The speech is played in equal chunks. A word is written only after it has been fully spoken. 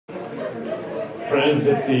Friends,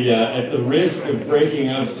 at the risk of breaking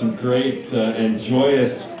up some great and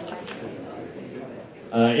joyous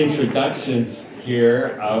introductions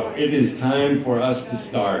here, it is time for us to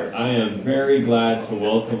start. I am very glad to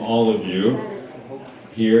welcome all of you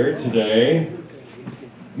here today.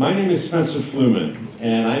 My name is Spencer Fluhman,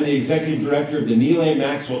 and I'm the Executive Director of the Neal A.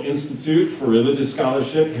 Maxwell Institute for Religious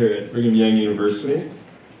Scholarship here at Brigham Young University.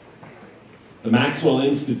 The Maxwell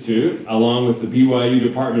Institute, along with the BYU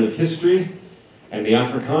Department of History and the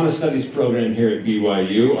Africana Studies program here at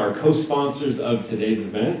BYU, are co-sponsors of today's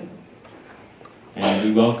event. And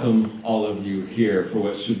we welcome all of you here for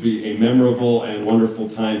what should be a memorable and wonderful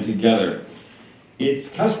time together. It's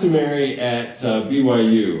customary at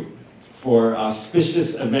BYU for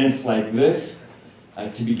auspicious events like this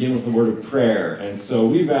to begin with a word of prayer. And so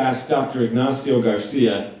we've asked Dr. Ignacio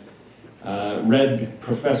Garcia, Red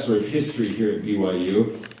Professor of History here at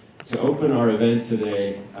BYU, to open our event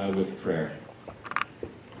today with prayer.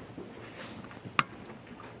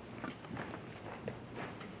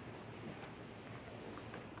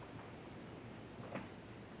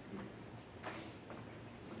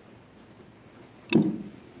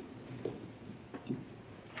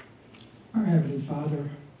 Our Heavenly Father,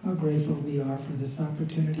 how grateful we are for this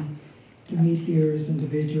opportunity to meet here as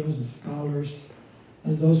individuals, as scholars,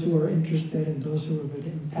 as those who are interested and those who have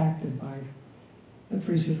been impacted by the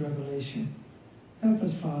priesthood revelation. Help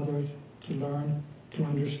us, Father, to learn, to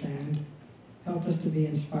understand. Help us to be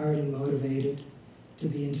inspired and motivated, to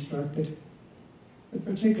be instructed, but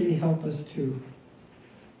particularly help us to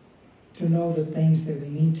know the things that we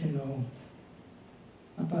need to know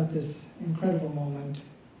about this incredible moment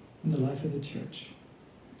in the life of the church,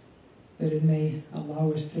 that it may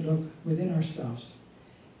allow us to look within ourselves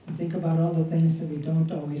and think about all the things that we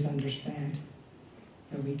don't always understand,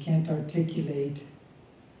 that we can't articulate,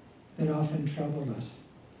 that often trouble us.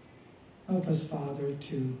 Help us, Father,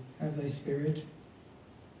 to have thy Spirit,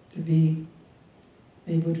 to be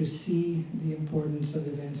able to see the importance of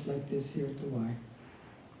events like this here at the Y,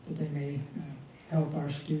 that they may help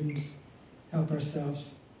our students, help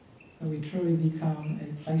ourselves, that we truly become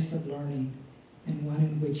a place of learning, and one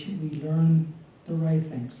in which we learn the right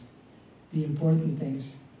things, the important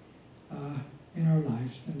things in our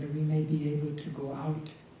lives, and that we may be able to go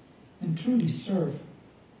out and truly serve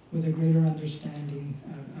with a greater understanding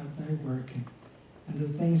of thy work and the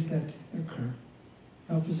things that occur.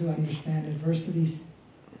 Help us to understand adversities.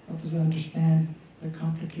 Help us to understand the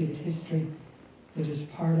complicated history that is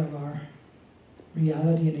part of our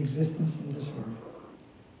reality and existence in this world.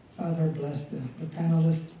 Father, bless the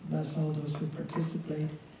panelists, bless all those who participate,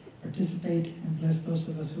 and bless those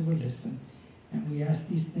of us who will listen. And we ask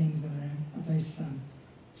these things in the name of thy Son,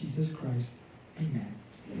 Jesus Christ. Amen.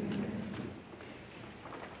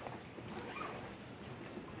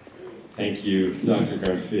 Thank you, Dr.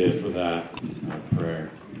 Garcia, for that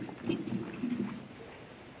prayer.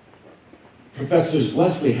 Professors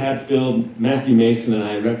Leslie Hadfield, Matthew Mason, and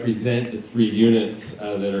I represent the three units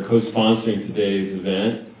that are co-sponsoring today's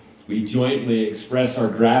event. We jointly express our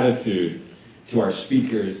gratitude to our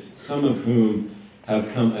speakers, some of whom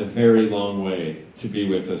have come a very long way to be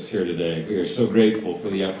with us here today. We are so grateful for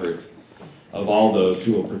the efforts of all those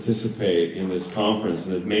who will participate in this conference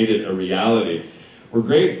and have made it a reality. We're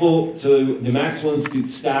grateful to the Maxwell Institute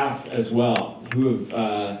staff as well, who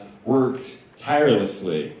have worked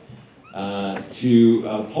tirelessly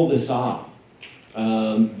to pull this off.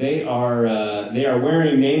 They are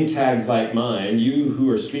wearing name tags like mine. You who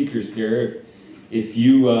are speakers here, if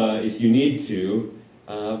you need to,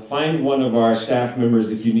 find one of our staff members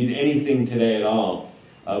if you need anything today at all.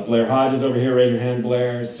 Blair Hodges over here, raise your hand,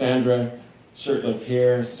 Blair. Sandra Shirtliff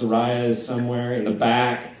here. Soraya is somewhere in the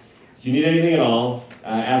back. If you need anything at all,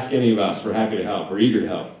 ask any of us. We're happy to help. We're eager to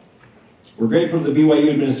help. We're grateful to the BYU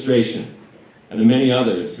administration and the many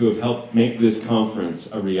others who have helped make this conference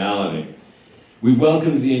a reality. We've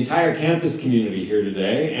welcomed the entire campus community here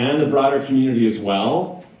today and the broader community as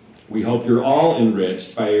well. We hope you're all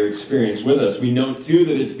enriched by your experience with us. We note too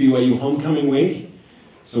that it's BYU Homecoming Week,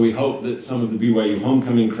 so we hope that some of the BYU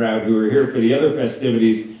Homecoming crowd who are here for the other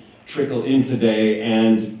festivities trickle in today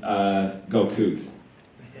and go Cougs.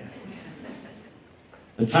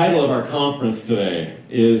 The title of our conference today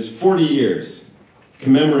is 40 Years,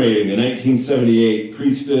 Commemorating the 1978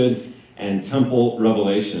 Priesthood and Temple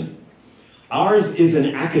Revelation. Ours is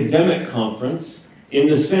an academic conference in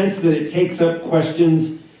the sense that it takes up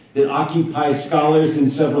questions that occupy scholars in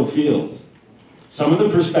several fields. Some of the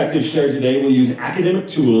perspectives shared today will use academic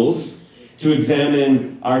tools to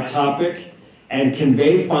examine our topic and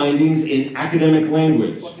convey findings in academic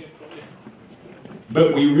language.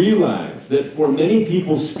 But we realize that for many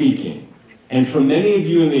people speaking, And for many of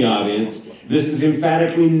you in the audience, this is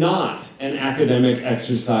emphatically not an academic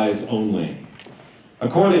exercise only.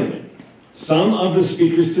 Accordingly, some of the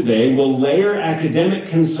speakers today will layer academic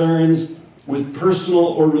concerns with personal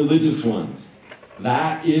or religious ones.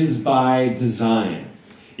 That is by design.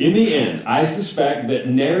 In the end, I suspect that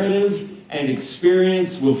narrative and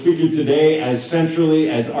experience will figure today as centrally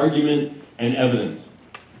as argument and evidence.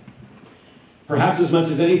 Perhaps as much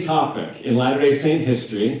as any topic in Latter-day Saint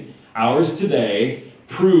history, ours today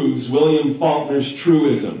proves William Faulkner's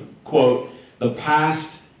truism. Quote, "The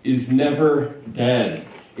past is never dead.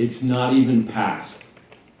 It's not even past."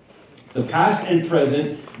 The past and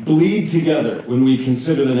present bleed together when we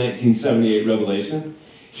consider the 1978 revelation.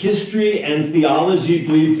 History and theology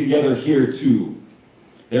bleed together here too.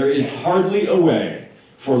 There is hardly a way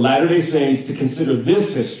for Latter-day Saints to consider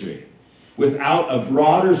this history without a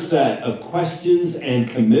broader set of questions and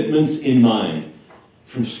commitments in mind,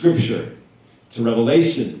 from Scripture to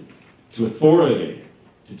revelation, to authority,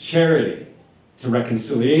 to charity, to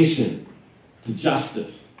reconciliation, to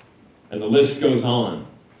justice, and the list goes on.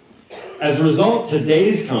 As a result,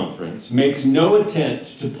 today's conference makes no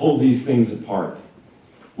attempt to pull these things apart.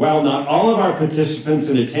 While not all of our participants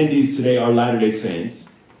and attendees today are Latter-day Saints,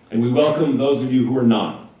 and we welcome those of you who are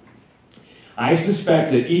not, I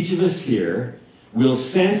suspect that each of us here will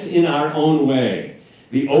sense in our own way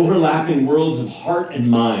the overlapping worlds of heart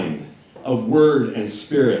and mind, of word and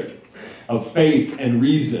spirit, of faith and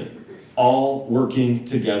reason, all working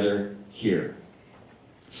together here.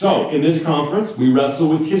 So, in this conference, we wrestle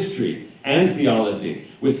with history and theology,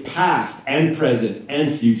 with past and present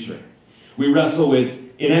and future. We wrestle with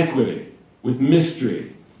inequity, with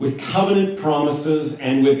mystery, with covenant promises,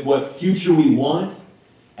 and with what future we want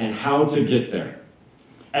and how to get there.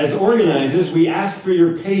 As organizers, we ask for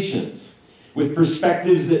your patience with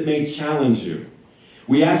perspectives that may challenge you.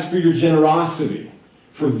 We ask for your generosity,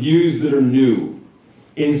 for views that are new.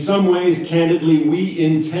 In some ways, candidly, we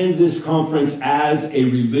intend this conference as a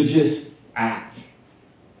religious act,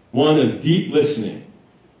 one of deep listening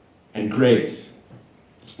and grace.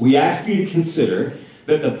 We ask you to consider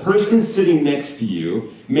that the person sitting next to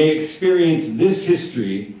you may experience this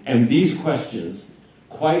history and these questions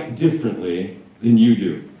quite differently than you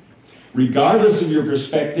do. Regardless of your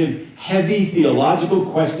perspective, heavy theological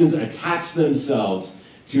questions attach themselves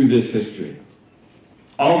to this history.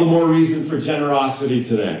 All the more reason for generosity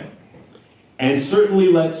today. And certainly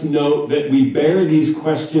let's note that we bear these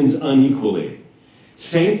questions unequally.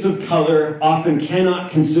 Saints of color often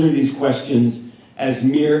cannot consider these questions as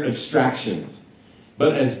mere abstractions,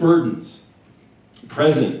 but as burdens,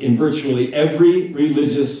 present in virtually every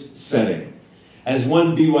religious setting. As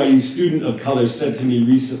one BYU student of color said to me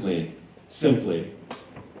recently, simply,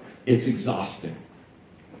 it's exhausting.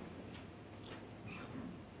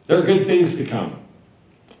 There are good things to come.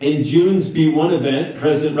 In June's B1 event,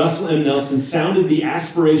 President Russell M. Nelson sounded the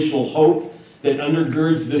aspirational hope that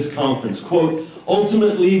undergirds this conference. Quote,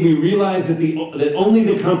 "Ultimately, we realize that only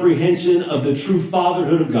the comprehension of the true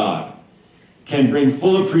fatherhood of God can bring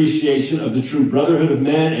full appreciation of the true brotherhood of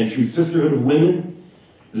men and true sisterhood of women.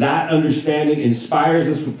 That understanding inspires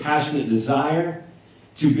us with passionate desire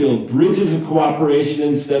to build bridges of cooperation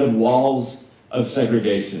instead of walls of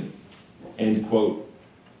segregation." End quote.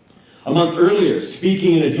 A month earlier,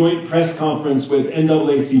 speaking in a joint press conference with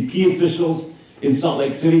NAACP officials in Salt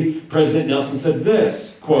Lake City, President Nelson said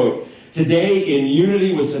this, quote, "Today, in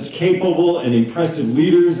unity with such capable and impressive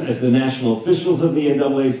leaders as the national officials of the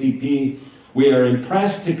NAACP, we are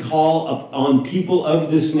impressed to call on people of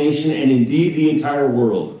this nation and indeed the entire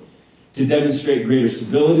world to demonstrate greater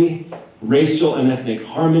civility, racial and ethnic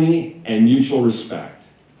harmony, and mutual respect."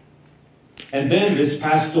 And then this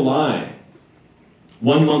past July,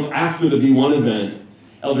 1 month after the B1 event,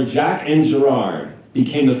 Elder Jack N. Gerard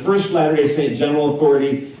became the first Latter-day Saint General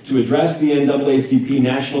Authority to address the NAACP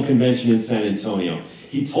National Convention in San Antonio.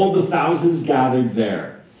 He told the thousands gathered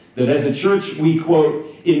there that as a church we, quote,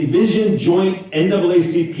 "envision joint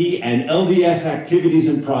NAACP and LDS activities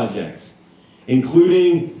and projects,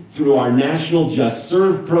 including through our National Just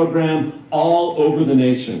Serve program all over the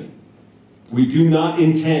nation. We do not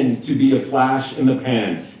intend to be a flash in the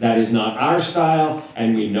pan. That is not our style,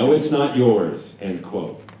 and we know it's not yours," end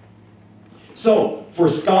quote. So, for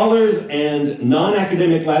scholars and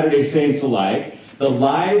non-academic Latter-day Saints alike, the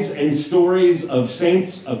lives and stories of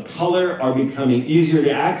saints of color are becoming easier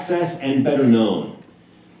to access and better known.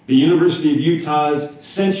 The University of Utah's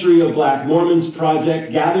Century of Black Mormons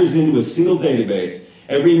project gathers into a single database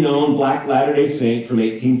every known Black Latter-day Saint from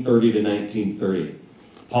 1830 to 1930.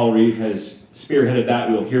 Paul Reeve has spearheaded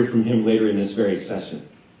that. We'll hear from him later in this very session.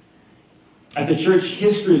 at the Church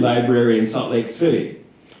History Library in Salt Lake City.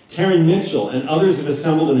 Taryn Mitchell and others have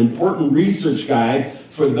assembled an important research guide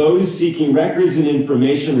for those seeking records and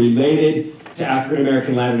information related to African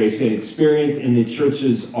American Latter-day Saint experience in the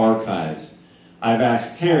church's archives. I've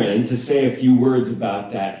asked Taryn to say a few words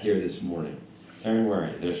about that here this morning. Taryn, where are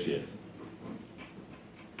you? There she is.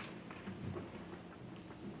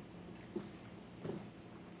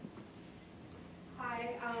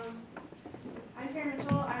 Hi, I'm Taryn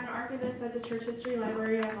Mitchell. I'm an archivist at the Church History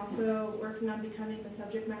Library. I'm also working on becoming the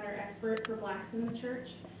subject matter expert for Blacks in the church.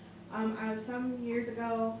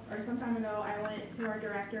 Some time ago, I went to our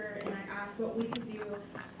director and I asked what we could do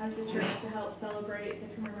as the church to help celebrate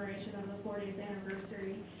the commemoration of the 40th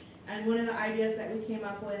anniversary. And one of the ideas that we came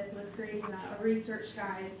up with was creating a research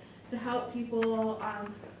guide to help people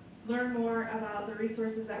learn more about the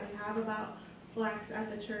resources that we have about Blacks at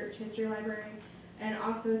the Church History Library, and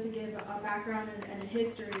also to give a background and a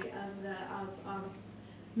history of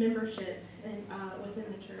membership within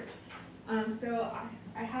the church. So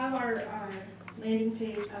I have our landing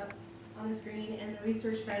page up on the screen, and the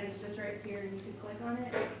research guide is just right here, and you can click on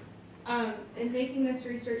it. In making this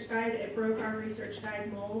research guide, it broke our research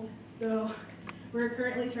guide mold, so we're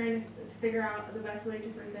currently trying to figure out the best way to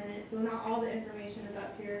present it. So not all the information is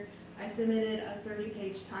up here. I submitted a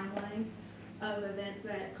 30-page timeline of events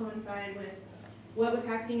that coincide with what was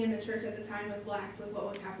happening in the church at the time with Blacks, with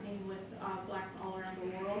what was happening with Blacks all around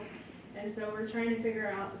the world. And so we're trying to figure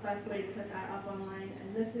out the best way to put that up online.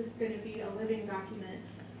 And this is going to be a living document.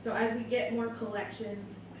 So as we get more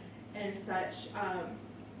collections and such,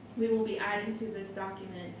 we will be adding to this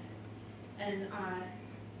document. And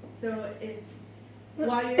so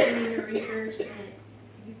while you're doing your research,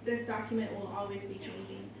 this document will always be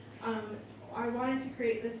changing. I wanted to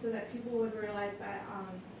create this so that people would realize that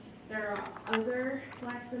there are other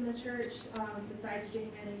Blacks in the church besides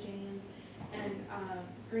Janan and James and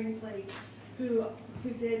Green Plate who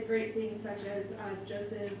did great things, such as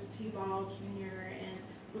Joseph T. Ball Jr. and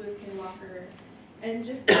Lewis K. Walker, and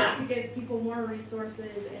just to give people more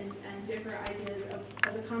resources and different ideas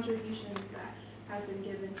of the contributions that have been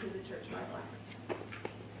given to the church by Blacks.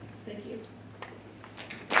 Thank you.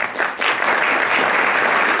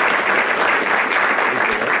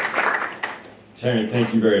 Taryn,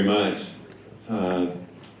 thank you very much.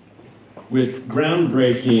 With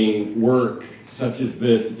groundbreaking work such as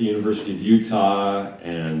this at the University of Utah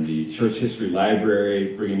and the Church History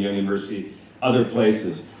Library, Brigham Young University, other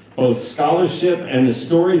places, both scholarship and the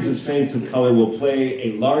stories of saints of color will play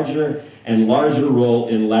a larger and larger role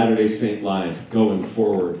in Latter-day Saint life going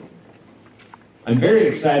forward. I'm very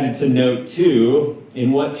excited to note, too,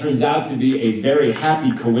 in what turns out to be a very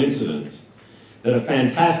happy coincidence, that a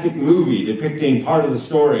fantastic movie depicting part of the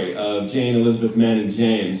story of Jane Elizabeth Manning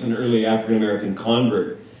James, an early African-American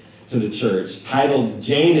convert to the church, titled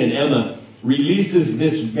Jane and Emma, releases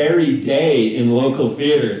this very day in local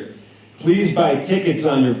theaters. Please buy tickets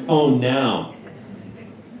on your phone now.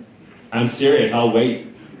 I'm serious, I'll wait.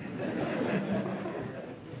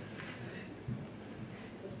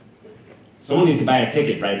 Someone needs to buy a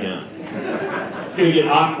ticket right now. It's going to get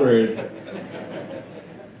awkward.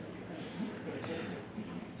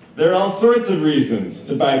 There are all sorts of reasons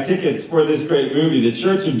to buy tickets for this great movie. The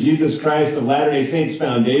Church of Jesus Christ of Latter-day Saints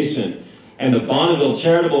Foundation and the Bonneville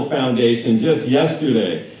Charitable Foundation just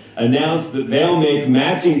yesterday announced that they'll make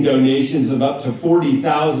matching donations of up to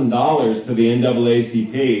 $40,000 to the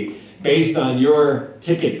NAACP based on your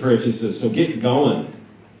ticket purchases, so get going.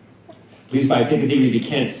 Please buy tickets even if you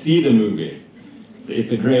can't see the movie.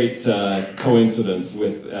 It's a great coincidence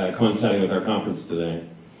with coinciding with our conference today.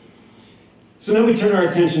 So now we turn our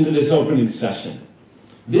attention to this opening session.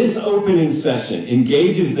 This opening session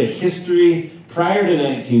engages the history prior to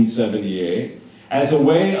 1978 as a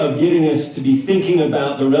way of getting us to be thinking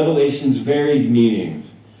about the Revelation's varied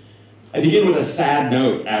meanings. I begin with a sad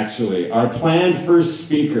note, actually. Our planned first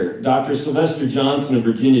speaker, Dr. Sylvester Johnson of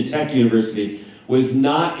Virginia Tech University, is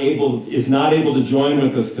not able to join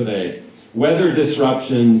with us today. Weather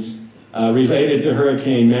disruptions related to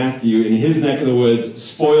Hurricane Matthew in his neck of the woods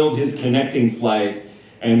spoiled his connecting flight,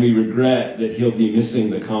 and we regret that he'll be missing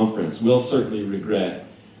the conference. We'll certainly regret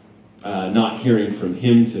not hearing from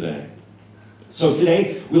him today. So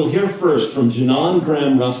today, we'll hear first from Janan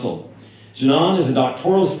Graham Russell. Janan is a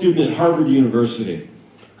doctoral student at Harvard University.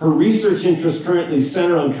 Her research interests currently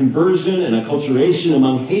center on conversion and acculturation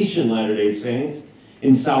among Haitian Latter-day Saints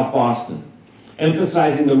in South Boston,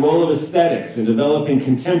 emphasizing the role of aesthetics in developing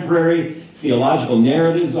contemporary theological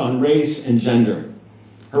narratives on race and gender.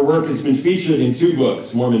 Her work has been featured in 2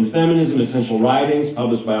 books, Mormon Feminism, Essential Writings,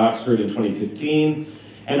 published by Oxford in 2015,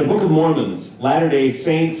 and a Book of Mormons, Latter-day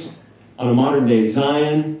Saints on a modern-day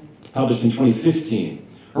Zion, published in 2015.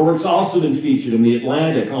 Her work's also been featured in The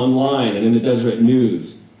Atlantic, online, and in the Deseret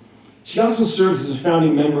News. She also serves as a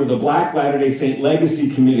founding member of the Black Latter-day Saint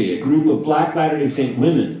Legacy Committee, a group of Black Latter-day Saint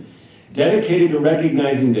women dedicated to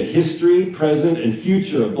recognizing the history, present, and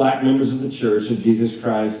future of Black members of the Church of Jesus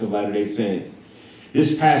Christ of Latter-day Saints.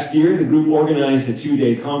 This past year, the group organized a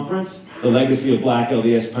 2-day conference, The Legacy of Black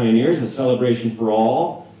LDS Pioneers, a celebration for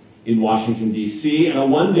all, in Washington, D.C., and a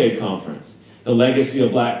 1-day conference, The Legacy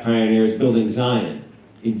of Black Pioneers Building Zion,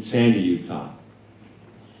 in Sandy, Utah.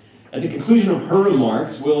 At the conclusion of her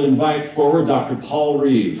remarks, we'll invite forward Dr. Paul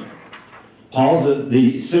Reeve. Paul's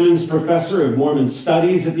the Simmons Professor of Mormon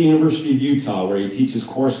Studies at the University of Utah, where he teaches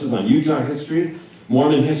courses on Utah history,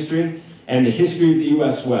 Mormon history, and the history of the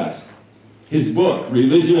U.S. West. His book,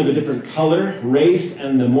 Religion of a Different Color, Race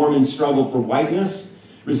and the Mormon Struggle for Whiteness,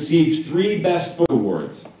 received 3 Best Book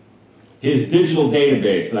Awards. His digital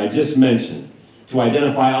database that I just mentioned to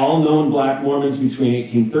identify all known Black Mormons between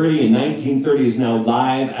 1830 and 1930 is now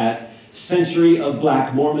live at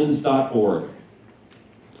centuryofblackmormons.org.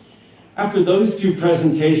 After those 2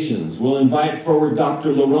 presentations, we'll invite forward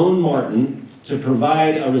Dr. Lerone Martin to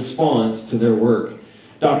provide a response to their work.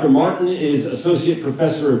 Dr. Martin is Associate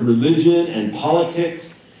Professor of Religion and Politics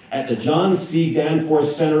at the John C.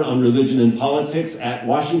 Danforth Center on Religion and Politics at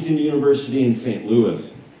Washington University in St.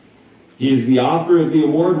 Louis. He is the author of the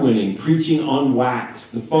award-winning Preaching on Wax,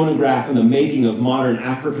 the phonograph and the making of modern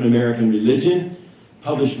African-American religion,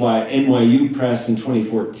 published by NYU Press in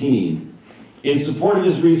 2014. In support of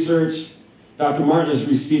his research, Dr. Martin has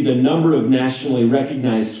received a number of nationally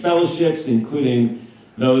recognized fellowships, including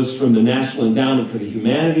those from the National Endowment for the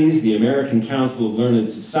Humanities, the American Council of Learned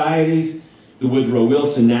Societies, the Woodrow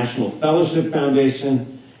Wilson National Fellowship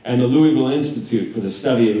Foundation, and the Louisville Institute for the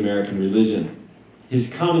Study of American Religion. His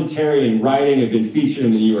commentary and writing have been featured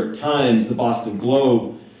in the New York Times, the Boston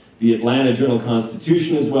Globe, the Atlanta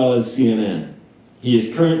Journal-Constitution, as well as CNN. He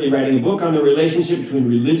is currently writing a book on the relationship between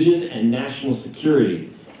religion and national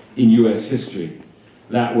security in U.S. history.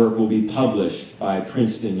 That work will be published by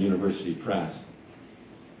Princeton University Press.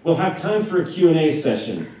 We'll have time for a Q&A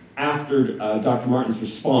session after Dr. Martin's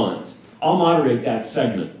response. I'll moderate that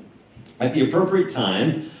segment. At the appropriate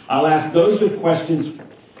time, I'll ask those with questions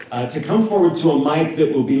to come forward to a mic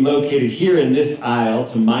that will be located here in this aisle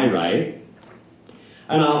to my right.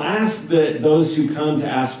 And I'll ask that those who come to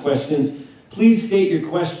ask questions, please state your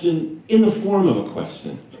question in the form of a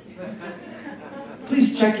question.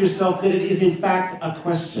 Please check yourself that it is in fact a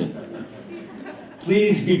question.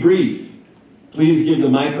 Please be brief. Please give the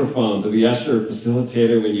microphone to the usher or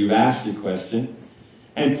facilitator when you've asked your question.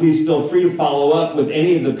 And please feel free to follow up with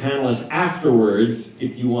any of the panelists afterwards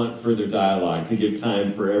if you want further dialogue, to give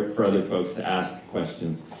time for other folks to ask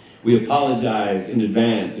questions. We apologize in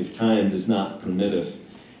advance if time does not permit us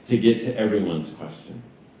to get to everyone's question.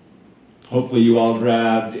 Hopefully you all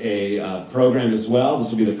grabbed a program as well. This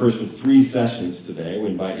will be the first of 3 sessions today. We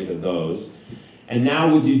invite you to those. And now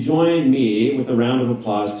would you join me with a round of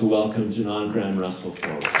applause to welcome Janan Graham Russell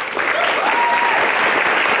forward.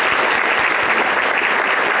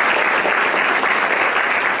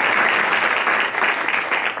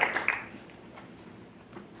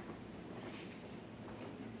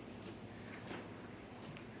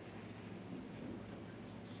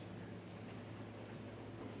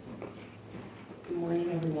 Good morning,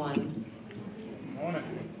 everyone.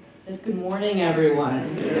 Good morning,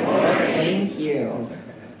 everyone. Good morning. Thank you.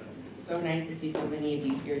 So nice to see so many of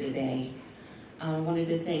you here today. I wanted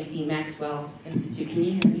to thank the Maxwell Institute. Can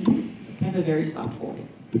you hear me? I have a very soft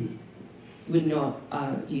voice. You wouldn't know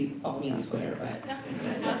if you follow me on Twitter, but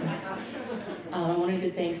I wanted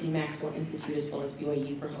to thank the Maxwell Institute as well as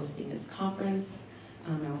BYU for hosting this conference.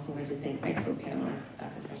 I also wanted to thank my co-panelists,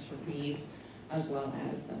 Professor Reeve, as well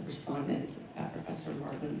as respondent, Professor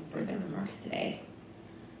Martin, for their remarks today.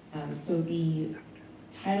 So the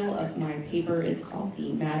title of my paper is called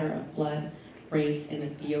The Matter of Blood, Race, and the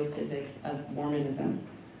Theophysics of Mormonism.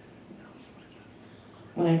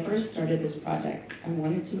 When I first started this project, I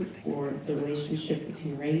wanted to explore the relationship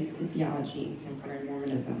between race and theology in contemporary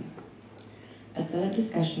Mormonism. A set of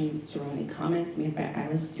discussions surrounding comments made by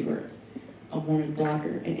Alice Stewart, a Mormon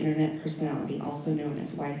blogger and internet personality also known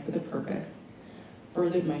as Wife with a Purpose,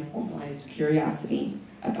 furthered my formalized curiosity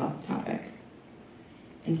about the topic.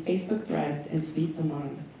 In Facebook threads and tweets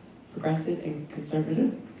among progressive and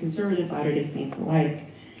conservative Latter-day Saints alike,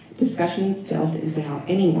 discussions delved into how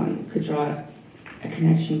anyone could draw a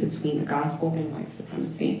connection between the gospel and white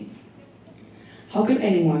supremacy. How could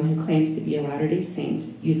anyone who claims to be a Latter-day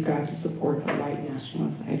Saint use God to support a white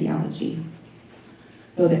nationalist ideology?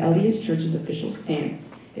 Though the LDS Church's official stance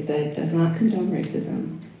is that it does not condone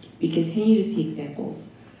racism. We continue to see examples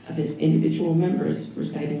of individual members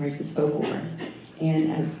reciting racist folklore,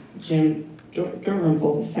 and as Jim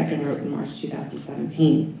Dalrymple II wrote in March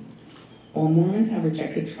 2017, while Mormons have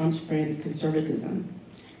rejected Trump's brand of conservatism,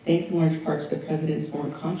 thanks in large part to the president's more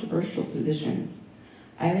controversial positions,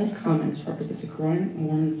 Isla's comments represent a growing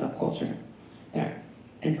Mormon subculture that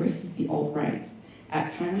embraces the alt-right,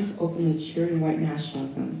 at times openly cheering white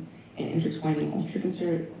nationalism and intertwining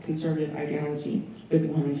ultra-conservative ideology with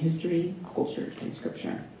Mormon history, culture, and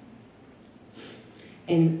scripture.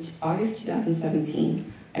 In August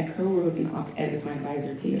 2017, I co-wrote an op-ed with my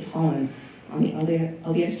advisor, David Holland, on the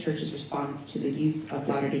LDS Church's response to the use of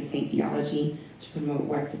Latter-day Saint theology to promote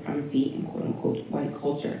white supremacy and quote-unquote white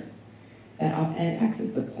culture. That op-ed acts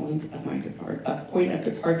as the point of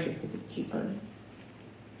departure for this paper.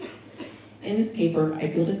 In this paper, I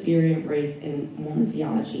build a theory of race in Mormon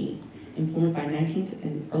theology, informed by 19th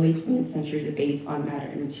and early 20th century debates on matter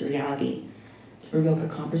and materiality, to provoke a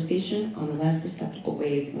conversation on the less perceptible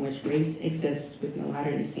ways in which race exists within the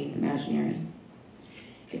Latter-day Saint imaginary.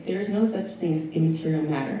 If there is no such thing as immaterial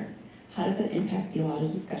matter, how does that impact theological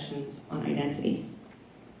discussions on identity?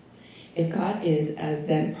 If God is, as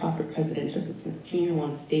then Prophet President Joseph Smith Jr.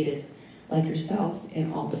 once stated, like yourselves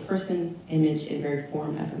in all the person, image, and very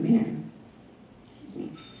form as a man,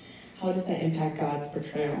 how does that impact God's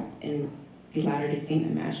portrayal in the Latter-day Saint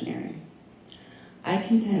imaginary? I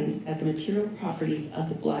contend that the material properties of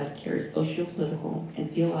the blood carry socio-political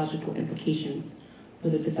and theological implications for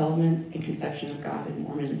the development and conception of God in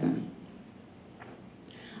Mormonism.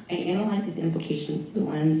 I analyze these implications through the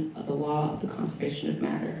lens of the law of the conservation of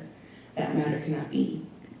matter. That matter can be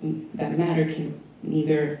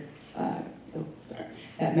neither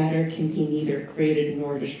created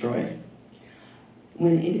nor destroyed.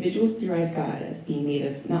 When individuals theorize God as being made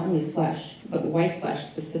of not only flesh, but white flesh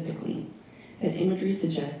specifically, that imagery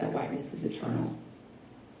suggests that whiteness is eternal.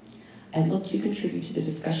 I'd look to contribute to the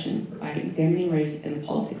discussion by examining race and the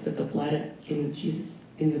politics of the blood in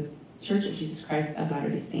the Church of Jesus Christ of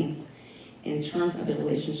Latter-day Saints in terms of their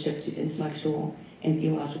relationship to intellectual and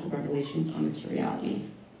theological revelations on materiality.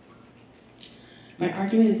 My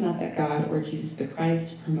argument is not that God or Jesus the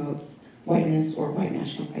Christ promotes whiteness or white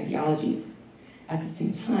nationalist ideologies. At the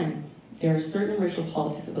same time, there are certain racial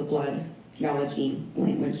politics of the blood, theology,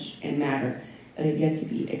 language, and matter that have yet to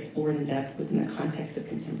be explored in depth within the context of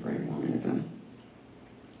contemporary Mormonism.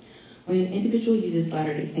 When an individual uses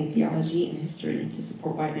Latter-day Saint theology and history to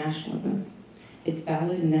support white nationalism, it's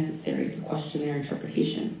valid and necessary to question their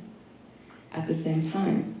interpretation. At the same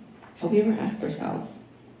time, have we ever asked ourselves,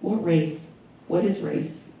 what is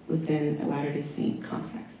race within a Latter-day Saint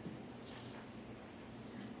context?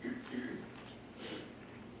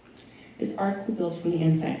 This article builds from the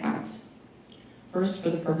inside out. First, for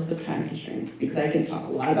the purpose of time constraints, because I can talk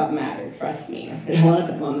a lot about matter, trust me, I spent a lot of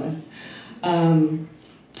time on this.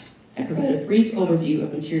 I provide a brief overview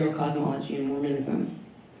of material cosmology in Mormonism.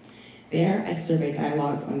 There, I survey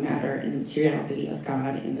dialogues on matter and the materiality of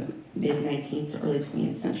God in the mid-19th to early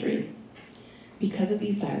 20th centuries. Because of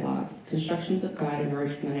these dialogues, constructions of God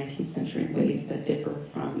emerge from the 19th century in ways that differ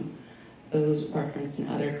from those referenced in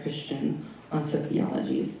other Christian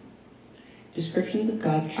ontotheologies. Descriptions of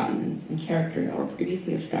God's countenance and character that were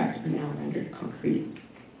previously abstract are now rendered concrete.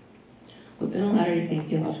 Within a Latter-day Saint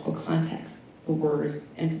theological context, the word,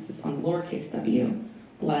 emphasis on lowercase w,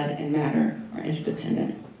 blood, and matter are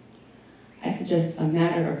interdependent. I suggest a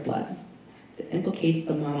matter of blood that implicates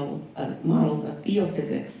the models of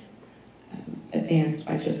theophysics advanced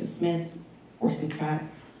by Joseph Smith, Orson Pratt,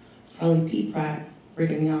 Charlie P. Pratt,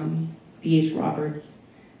 Brigham Young, B.H. Roberts,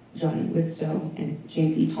 Johnny Widstow, and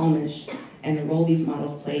James E. Talmadge, and the role these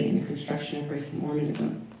models play in the construction of race in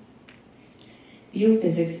Mormonism.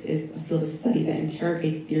 Theophysics is a field of study that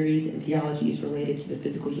interrogates theories and theologies related to the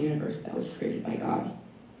physical universe that was created by God.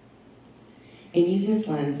 In using this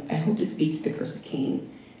lens, I hope to speak to the curse of Cain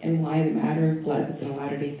and why the matter of blood within a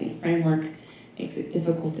Latter-day Saint framework makes it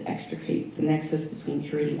difficult to extricate the nexus between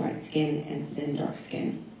purity white skin and sin dark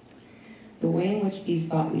skin. The way in which these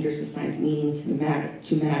thought leaders assigned meaning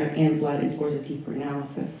to matter and blood implores a deeper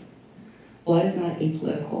analysis. Blood is not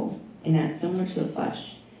apolitical, in that similar to the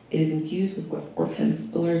flesh, it is infused with what Hortense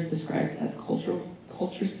Spillers describes as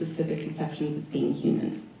culture-specific conceptions of being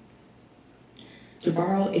human. To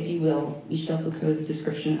borrow, if you will, Michel Foucault's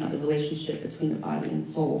description of the relationship between the body and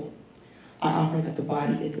soul, I offer that the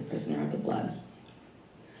body is the prisoner of the blood.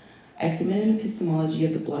 I submit an epistemology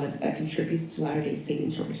of the blood that contributes to Latter-day Saint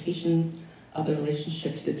interpretations of the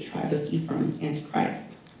relationship to the tribe of Ephraim and to Christ.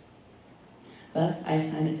 Thus, I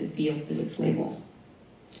assign it the theophysics label.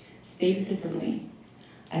 Stated differently,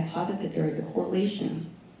 I posit that there is a correlation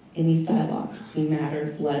in these dialogues between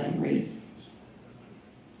matter, blood, and race.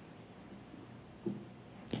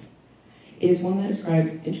 It is one that ascribes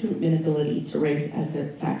interminability to race as a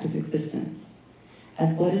fact of existence.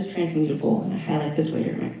 As blood is transmutable, and I highlight this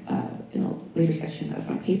later in a later section of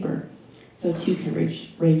my paper, so too can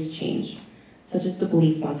race change, such as the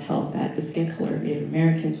belief once held that the skin color of Native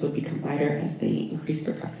Americans would become lighter as they increased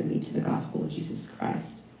their proximity to the gospel of Jesus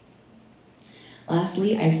Christ.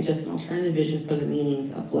 Lastly, I suggest an alternative vision for the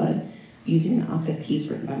meanings of blood using an op-ed piece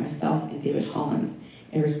written by myself and David Holland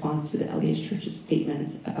in response to the LDS Church's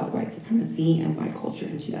statement about white supremacy and white culture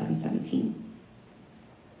in 2017.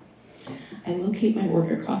 I locate my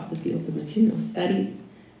work across the fields of material studies,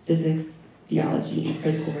 physics, theology, and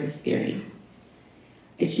critical race theory.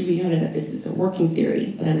 It should be noted that this is a working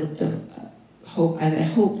theory that I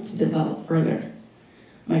hope to develop further.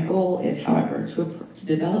 My goal is, however, to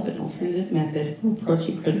develop an alternative method for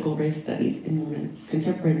approaching critical race studies in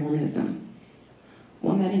contemporary Mormonism,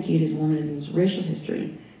 one that engages Mormonism's racial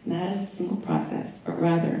history not as a single process, but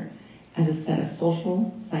rather as a set of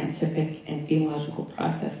social, scientific, and theological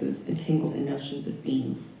processes entangled in notions of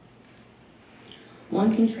being.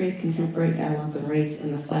 One can trace contemporary dialogues of race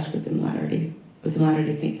in the flesh within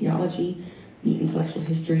Latter-day Saint theology, the intellectual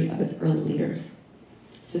history of its early leaders,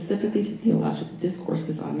 specifically to theological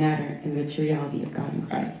discourses on matter and the materiality of God in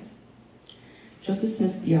Christ. Joseph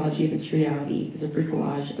Smith's theology of materiality is a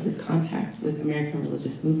bricolage of his contact with American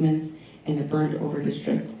religious movements in the burned-over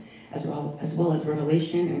district, as well as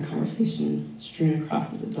revelation and conversations strewn across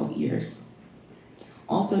his adult years.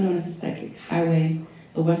 Also known as the Psychic Highway,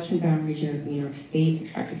 the western-bound region of New York State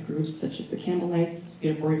attracted groups such as the Campbellites,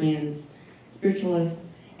 Swedenborgians, Spiritualists,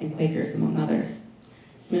 and Quakers, among others.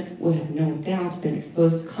 Smith would have no doubt been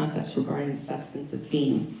exposed to concepts regarding the substance of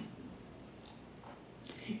being.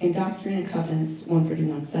 In Doctrine and Covenants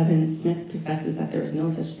 131.7, Smith professes that there is no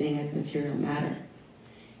such thing as material matter.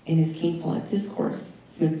 In his King Follett Discourse,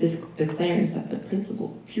 Smith declares that the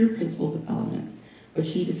pure principles of elements, which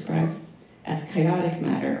he describes as chaotic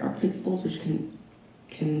matter, are principles which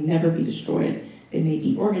can never be destroyed. They may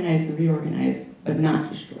be organized and reorganized, but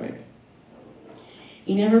not destroyed.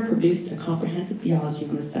 He never produced a comprehensive theology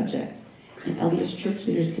on the subject, and LDS church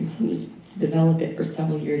leaders continued to develop it for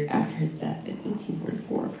several years after his death in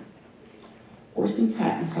 1844. Orson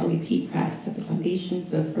Pratt and Crowley P. Pratt set the foundation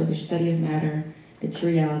for the further study of matter,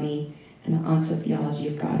 materiality, and the ontotheology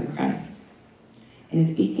of God in Christ. In his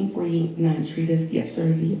 1849 treatise, The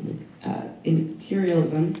Absurdity of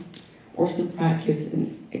Immaterialism, Orson Pratt gives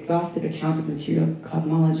an exhaustive account of material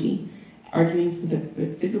cosmology, arguing for the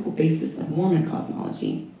physical basis of Mormon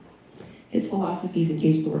cosmology. His philosophies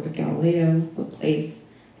engage the work of Galileo, Laplace,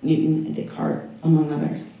 Newton, and Descartes, among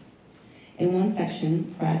others. In one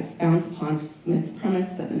section, Pratt expounds upon Smith's premise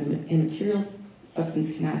that an immaterial substance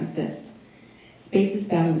cannot exist. Space is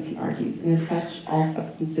boundless, he argues, and as such, all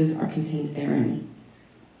substances are contained therein.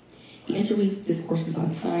 He interweaves discourses on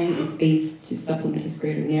time and space to supplement his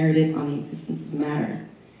greater narrative on the existence of matter.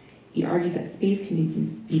 He argues that space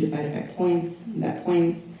can be divided by points, and that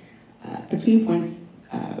between points,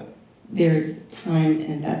 there's time,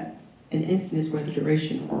 and that an instant is where the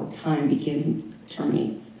duration or time begins and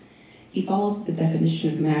terminates. He follows with the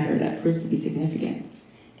definition of matter that proves to be significant,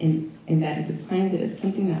 in that he defines it as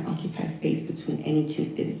something that occupies space between any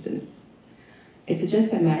two instants. It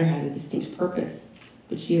suggests that matter has a distinct purpose,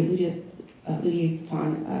 which he alludes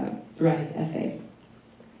upon throughout his essay.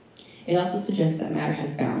 It also suggests that matter has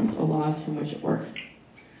bounds or laws from which it works.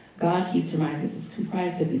 God, he surmises, is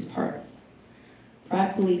comprised of these parts.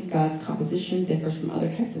 Pratt believes God's composition differs from other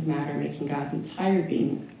types of matter, making God's entire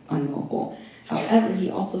being unknowable. However, he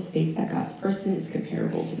also states that God's person is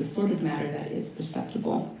comparable to the sort of matter that is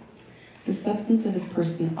perceptible. The substance of his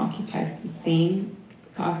person occupies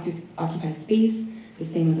space the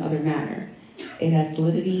same as other matter. It has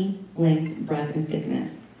solidity, length, breadth, and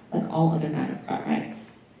thickness, like all other matter, Pratt writes.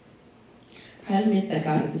 Pratt admits that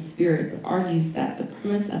God is a spirit, but argues that the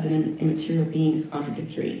premise of an immaterial being is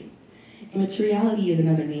contradictory. Immateriality is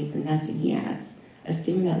another name for nothing, he adds, a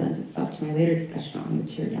statement that lends itself to my later discussion on the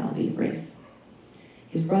materiality of race.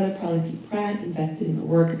 His brother, Crowley P. Pratt, invested in the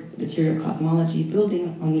work of material cosmology,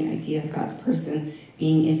 building on the idea of God's person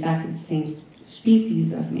being in fact the same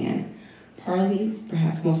species of man. Parley's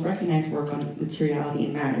perhaps most recognized work on materiality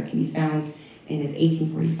and matter can be found in his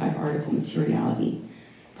 1845 article, Materiality.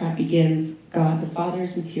 Pratt begins, God the Father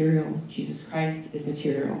is material, Jesus Christ is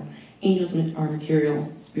material, angels are material,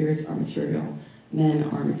 spirits are material, men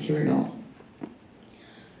are material.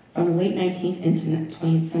 From the late 19th into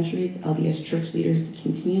 20th centuries, LDS church leaders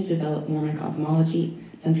continue to develop Mormon cosmology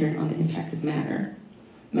centered on the impact of matter.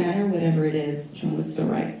 Matter, whatever it is, John Woodstow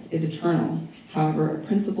writes, is eternal, however, a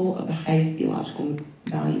principle of the highest theological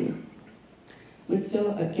value.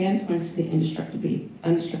 Woodstow again points to the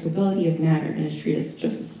indestructibility of matter in his treatise,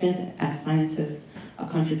 Joseph Smith as Scientist, a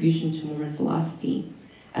contribution to Mormon philosophy,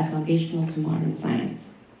 as foundational to modern science.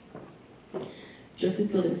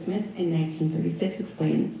 Joseph Fielding Smith in 1936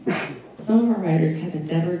 explains, some of our writers have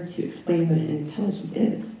endeavored to explain what an intelligence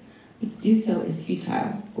is, but to do so is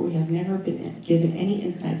futile, for we have never been given any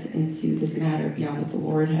insight into this matter beyond what the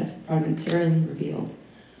Lord has fragmentarily revealed.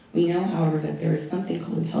 We know, however, that there is something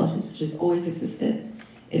called intelligence which has always existed.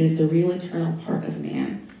 It is the real eternal part of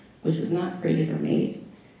man, which was not created or made.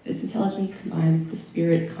 This intelligence combined with the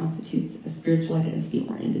spirit constitutes a spiritual identity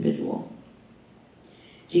or individual.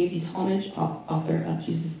 James E. Talmage, author of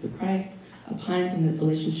Jesus the Christ, opines on the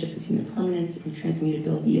relationship between the permanence and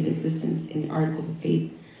transmutability of existence in the Articles of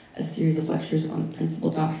Faith, a series of lectures on the principal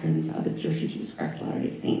doctrines of the Church of Jesus Christ of Latter-day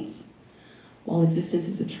Saints. While existence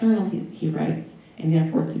is eternal, he writes, and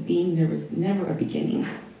therefore to being there was never a beginning,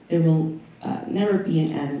 there will never be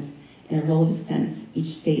an end. In a relative sense, each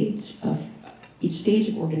stage of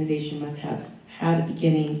organization must have had a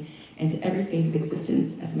beginning, and to every phase of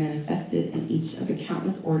existence, as manifested in each of the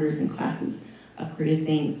countless orders and classes of created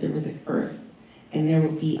things, there was a first, and there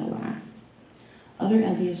will be a last. Other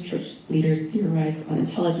LDS church leaders theorized on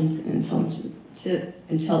intelligence and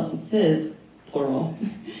intelligences, plural,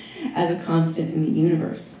 as a constant in the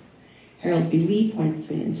universe. Harold B. Lee points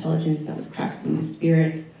to an intelligence that was crafted in the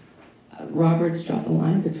spirit. Roberts draws a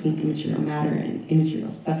line between immaterial matter and immaterial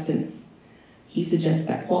substance. He suggests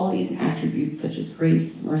that qualities and attributes such as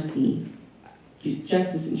grace, mercy,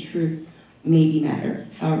 justice, and truth may be matter,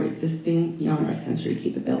 however existing beyond our sensory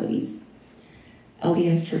capabilities.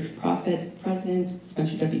 LDS Church Prophet President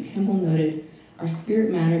Spencer W. Kimball noted, our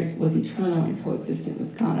spirit matter was eternal and coexistent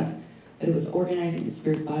with God, but it was organized into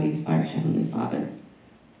spirit bodies by our Heavenly Father.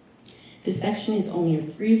 This section is only a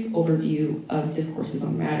brief overview of discourses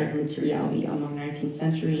on matter and materiality among 19th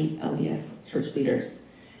century LDS church leaders.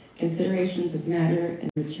 Considerations of matter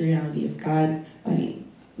and materiality of God by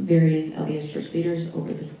various LDS church leaders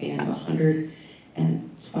over the span of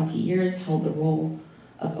 120 years held the role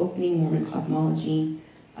of opening up Mormon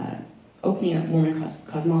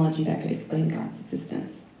cosmology that could explain God's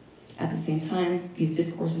existence. At the same time, these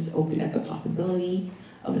discourses opened up the possibility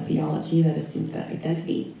of a theology that assumed that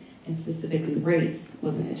identity, and specifically race,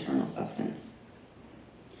 was an eternal substance.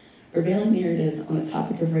 Prevailing narratives on the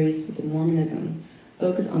topic of race within Mormonism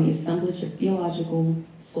focus on the assemblage of theological,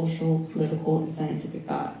 social, political, and scientific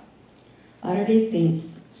thought. Latter-day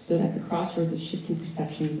Saints stood at the crossroads of shifting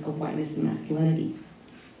perceptions of whiteness and masculinity.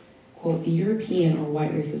 Quote, the European or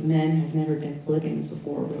white race of men has never been polygamous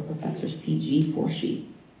before, wrote Professor C.G. Forshey,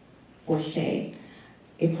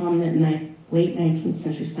 a prominent late 19th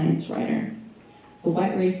century science writer. The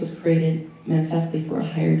white race was created manifestly for a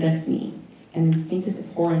higher destiny, and instinctive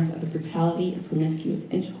abhorrence of the brutality of promiscuous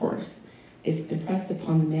intercourse is impressed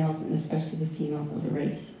upon the males and especially the females of the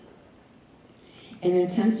race. In an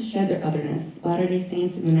attempt to shed their otherness, Latter-day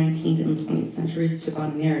Saints in the 19th and 20th centuries took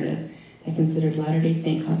on a narrative that considered Latter-day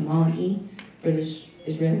Saint cosmology, British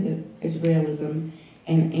Israelism,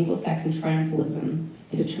 and Anglo-Saxon triumphalism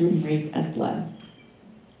and determined race as blood.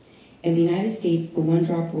 In the United States, the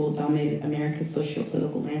one-drop rule dominated America's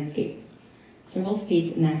socio-political landscape. Several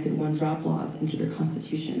states enacted one-drop laws into their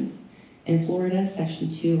constitutions. In Florida, Section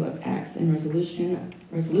 2 of Acts and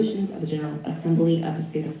Resolutions of the General Assembly of the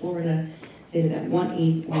State of Florida stated that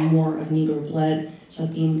 1/8 or more of Negro blood shall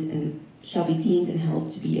be deemed and held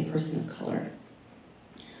to be a person of color.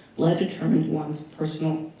 Blood determined one's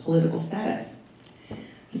personal political status.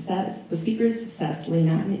 The secret of success lay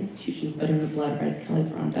not in the institutions but in the blood, writes Kelly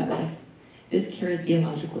Brown Douglas. This carried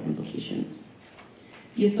theological implications.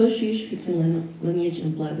 The association between lineage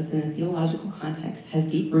and blood within a theological context has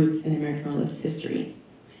deep roots in American religious history.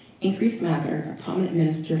 Increase Mather, a prominent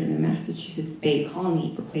minister in the Massachusetts Bay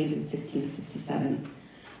Colony, proclaimed in 1667,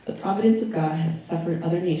 the providence of God has suffered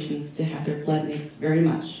other nations to have their blood mixed very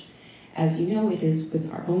much. As you know, it is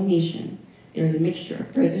with our own nation. There is a mixture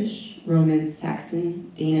of British, Roman,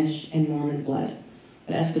 Saxon, Danish, and Norman blood.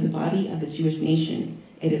 But as for the body of the Jewish nation,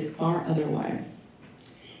 it is far otherwise.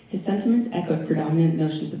 His sentiments echoed predominant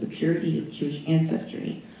notions of the purity of Jewish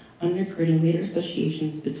ancestry, undergirding later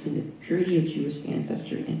associations between the purity of Jewish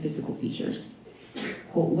ancestry and physical features.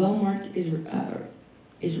 Quote, well-marked Israelites,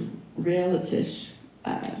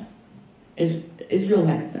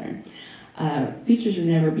 features are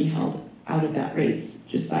never beheld out of that race.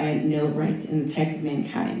 Josiah Neal writes in the Types of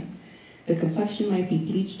Mankind. The complexion might be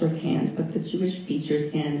bleached or tanned, but the Jewish features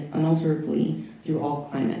stand unalterably through all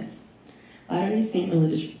climates. Latter-day Saint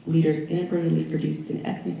religious leaders inadvertently produced an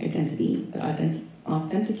ethnic identity that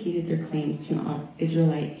authenticated their claims to an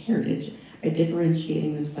Israelite heritage by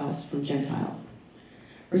differentiating themselves from Gentiles.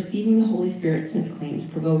 Receiving the Holy Spirit, Smith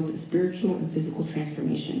claimed, provoked a spiritual and physical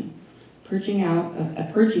transformation, purging out of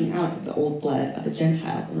the old blood of the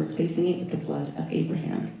Gentiles and replacing it with the blood of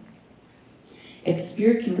Abraham. If the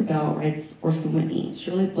Spirit can rebel, writes Orson Whitney,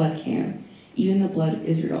 surely blood can, even the blood of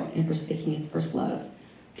Israel, in forsaking its first love,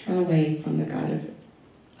 turn away from the God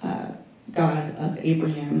of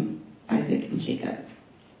Abraham, Isaac, and Jacob.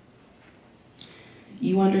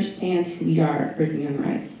 You understand who we are, Brigham Young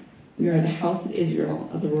writes. We are the house of Israel,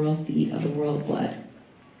 of the royal seed, of the royal blood.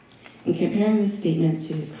 In comparing this statement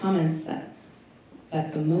to his comments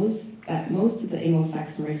that most of the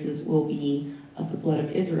Anglo-Saxon races will be of the blood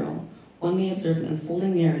of Israel, one may observe an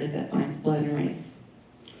unfolding narrative that binds blood and race.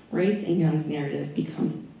 Race in Young's narrative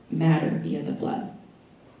becomes matter via the blood.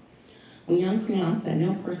 When Young pronounced that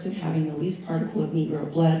no person having the least particle of Negro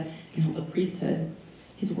blood can hold a priesthood,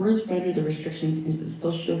 his words rendered the restrictions into the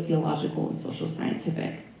socio-theological and social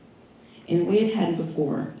scientific. In a way it hadn't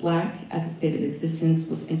before, black, as a state of existence,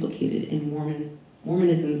 was implicated in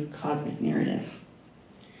Mormonism's cosmic narrative.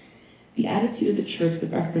 The attitude of the church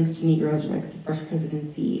with reference to Negroes' rights to first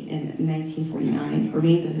presidency in 1949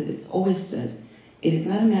 remains as it has always stood. It is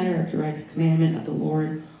not a matter of direct commandment of the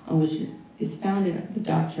Lord on which it is founded the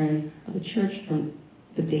doctrine of the church from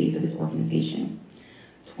the days of its organization.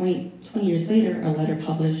 20 years later, a letter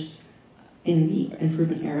published in the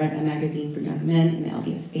Improvement Era, a magazine for young men in the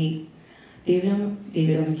LDS faith, David O.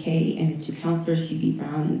 McKay and his two counselors, Hugh B.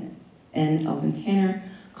 Brown and Eldon Tanner,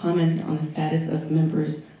 commented on the status of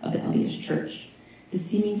members of the LDS Church. The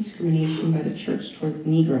seeming discrimination by the church towards the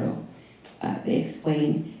Negro, they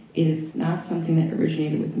explain, it is not something that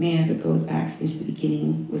originated with man, but goes back into the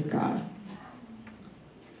beginning with God.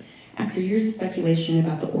 After years of speculation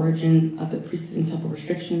about the origins of the priesthood and temple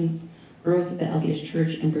restrictions, growth of the LDS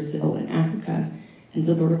Church in Brazil and Africa, and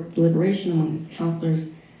deliberation among his counselors,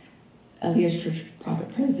 LDS Church Prophet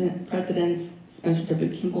President Spencer W.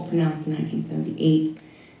 Kimball pronounced in 1978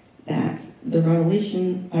 that by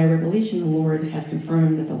revelation the Lord has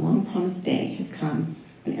confirmed that the long-promised day has come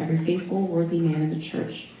when every faithful, worthy man in the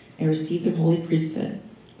church may receive the holy priesthood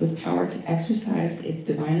with power to exercise its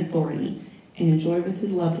divine authority and enjoy with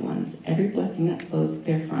his loved ones every blessing that flows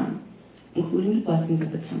therefrom, including the blessings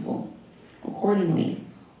of the temple. Accordingly,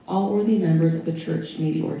 all worthy members of the church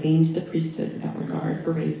may be ordained to the priesthood without regard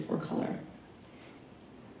for race or color.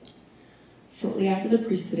 Shortly after the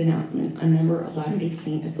priesthood announcement, a number of Latter-day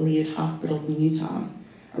Saint-affiliated hospitals in Utah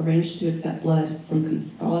arranged to accept blood from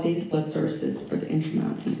Consolidated Blood Services for the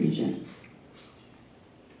Intermountain region.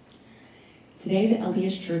 Today, the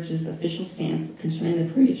LDS Church's official stance concerning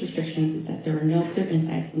the previous restrictions is that there are no clear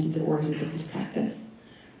insights into the origins of this practice.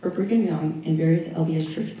 For Brigham Young and various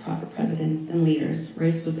LDS Church prophet presidents and leaders,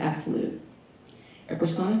 race was absolute. It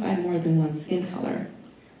personified more than one skin color.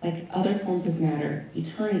 Like other forms of matter,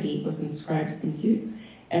 eternity was inscribed into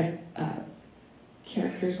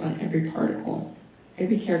characters on every particle,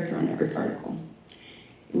 every character on every particle.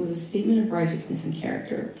 It was a statement of righteousness and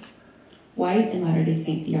character. White in Latter-day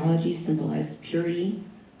Saint theology symbolized purity,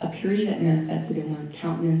 a purity that manifested in one's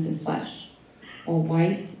countenance and flesh, while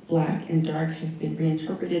white, black, and dark have been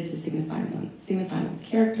reinterpreted to signify one's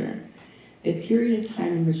character. The period of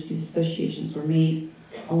time in which these associations were made,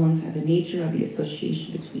 alongside the nature of the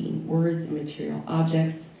association between words and material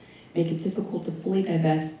objects, make it difficult to fully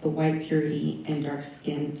divest the white purity and dark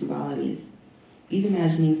skin dualities. These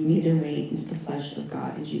imaginings made their way into the flesh of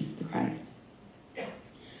God in Jesus the Christ.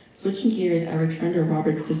 Switching gears, I return to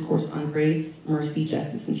Robert's discourse on grace, mercy,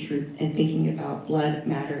 justice, and truth, and thinking about blood,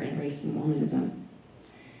 matter, and race in Mormonism.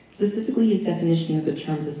 Specifically, his definition of the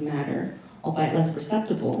terms as matter, albeit less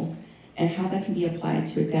perceptible, and how that can be applied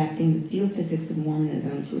to adapting the theophysics of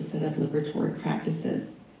Mormonism to a set of liberatory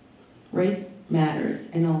practices. Race matters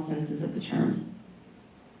in all senses of the term.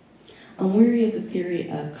 I'm weary of the theory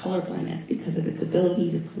of colorblindness because of its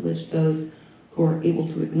ability to privilege those who are able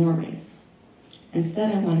to ignore race.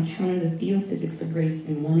 Instead, I want to counter the theophysics of race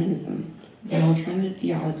in Mormonism with an alternative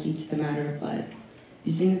theology to the matter of blood,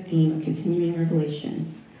 using the theme of continuing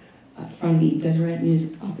revelation from the Deseret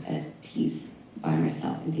News op-ed piece by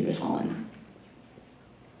myself and David Holland.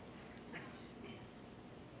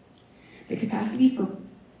 The capacity for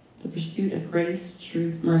the pursuit of grace,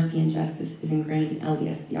 truth, mercy, and justice is ingrained in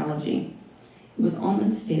LDS theology. It was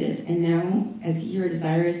almost stated, and now, as ye are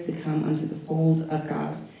desirous to come unto the fold of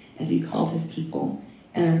God, and to be called his people,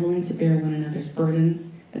 and are willing to bear one another's burdens,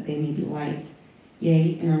 that they may be light,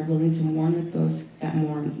 yea, and are willing to mourn with those that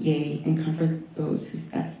mourn, yea, and comfort those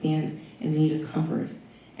that stand in the need of comfort,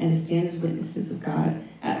 and to stand as witnesses of God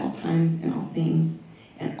at all times and all things,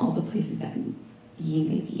 and all the places that ye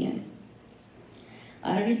may be in.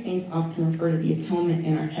 Latter-day Saints often refer to the atonement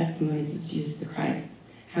in our testimonies of Jesus the Christ.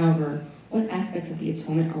 However, what aspects of the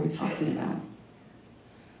atonement are we talking about?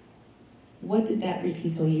 What did that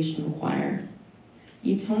reconciliation require?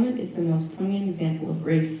 The atonement is the most poignant example of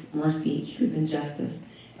grace, mercy, truth, and justice,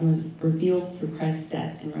 and was revealed through Christ's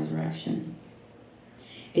death and resurrection.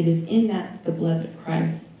 It is in that the blood of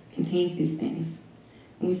Christ contains these things.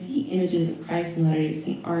 When we see images of Christ in Latter-day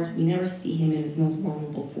Saint art, we never see him in his most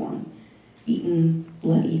vulnerable form, beaten,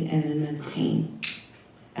 bloodied, and in immense pain.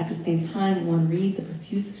 At the same time, one reads a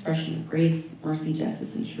profuse expression of grace, mercy,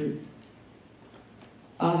 justice, and truth.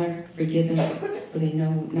 Father, forgive them, for they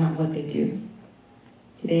know not what they do.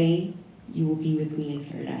 Today, you will be with me in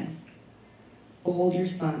paradise. Behold your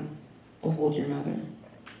son, behold your mother.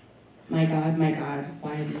 My God,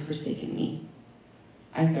 why have you forsaken me?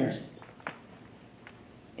 I thirst.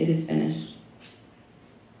 It is finished.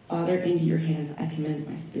 Father, into your hands I commend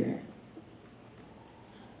my spirit.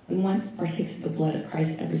 When one partakes of the blood of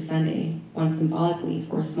Christ every Sunday, one symbolically,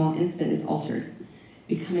 for a small instant, is altered,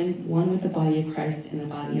 becoming one with the body of Christ and the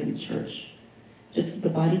body of the church. Just as the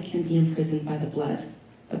body can be imprisoned by the blood,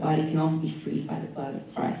 the body can also be freed by the blood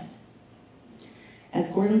of Christ. As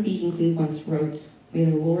Gordon B. Hinckley once wrote, may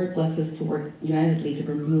the Lord bless us to work unitedly to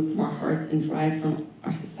remove from our hearts and drive from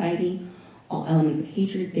our society all elements of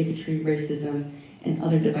hatred, bigotry, racism, and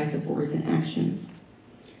other divisive words and actions.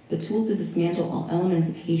 The tools to dismantle all elements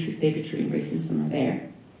of hatred, bigotry, and racism are there.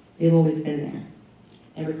 They've always been there,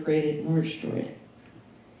 never created nor destroyed.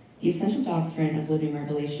 The essential doctrine of living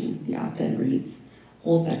revelation, the op-ed reads,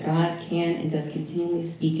 holds that God can and does continually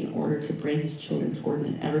speak in order to bring his children toward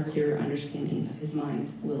an ever clearer understanding of his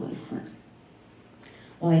mind, will, and heart.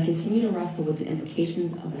 While I continue to wrestle with the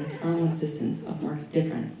implications of an eternal existence of marked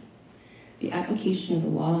difference, the application of the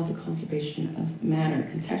law of the conservation of matter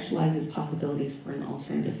contextualizes possibilities for an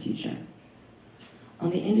alternative future. On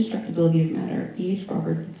the indestructibility of matter, B.H.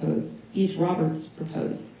 Roberts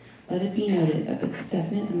proposed, let it be noted that the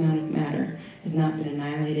definite amount of matter has not been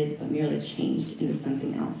annihilated, but merely changed into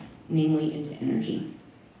something else, namely into energy,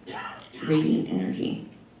 radiant energy.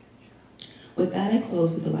 With that, I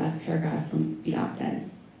close with the last paragraph from the op-ed.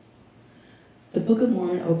 The Book of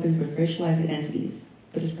Mormon opens with racialized identities,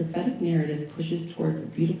 but its prophetic narrative pushes towards a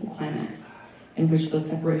beautiful climax in which those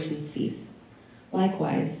separations cease.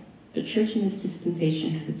 Likewise, the church in this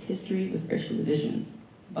dispensation has its history with racial divisions,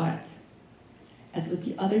 but, as with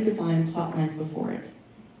the other divine plot lines before it,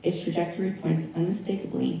 its trajectory points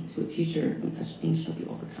unmistakably to a future when such things shall be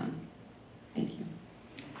overcome. Thank you.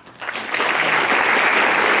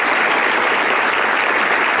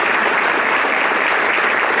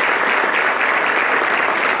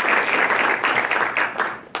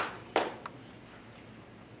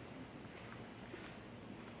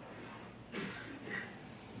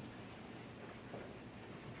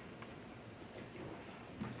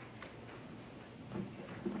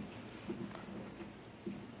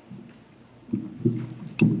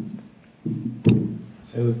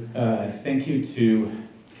 So thank you to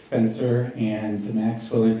Spencer and the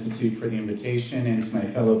Maxwell Institute for the invitation, and to my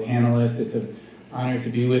fellow panelists. It's an honor to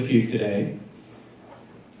be with you today.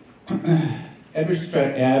 Edward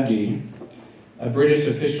Strutt Abdy, a British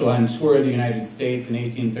official on tour of the United States in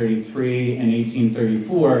 1833 and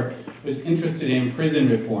 1834, was interested in prison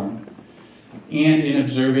reform and in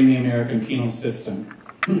observing the American penal system.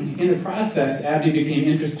 In the process, Abdy became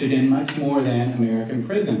interested in much more than American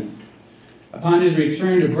prisons. Upon his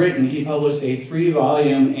return to Britain, he published a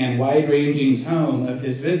 3-volume and wide-ranging tome of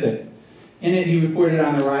his visit. In it, he reported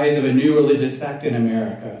on the rise of a new religious sect in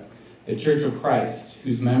America, the Church of Christ,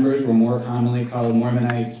 whose members were more commonly called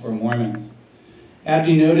Mormonites or Mormons.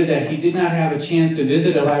 Abdy noted that he did not have a chance to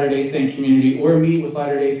visit a Latter-day Saint community or meet with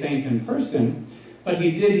Latter-day Saints in person, but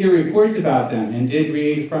he did hear reports about them and did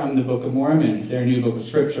read from the Book of Mormon, their new book of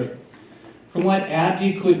scripture. From what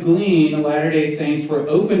Abdy could glean, the Latter-day Saints were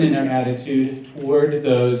open in their attitude toward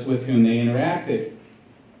those with whom they interacted.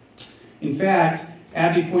 In fact,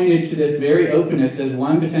 Abdy pointed to this very openness as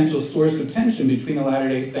one potential source of tension between the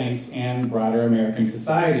Latter-day Saints and broader American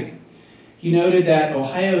society. He noted that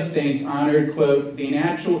Ohio Saints honored, quote, the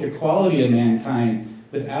natural equality of mankind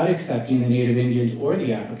without accepting the Native Indians or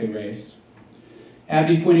the African race.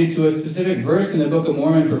 Abdy pointed to a specific verse in the Book of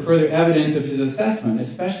Mormon for further evidence of his assessment,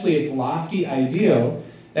 especially its lofty ideal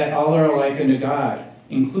that all are alike unto God,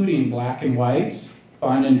 including black and white,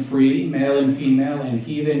 bond and free, male and female, and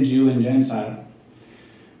heathen, Jew, and Gentile.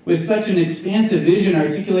 With such an expansive vision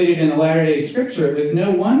articulated in the Latter-day Scripture, it was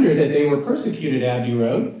no wonder that they were persecuted, Abdy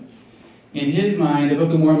wrote. In his mind, the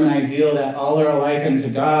Book of Mormon ideal that all are alike unto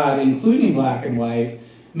God, including black and white,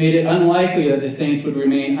 made it unlikely that the saints would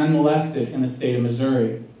remain unmolested in the state of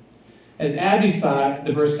Missouri. As Abdy saw it,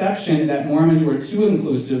 the perception that Mormons were too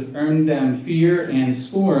inclusive earned them fear and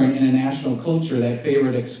scorn in a national culture that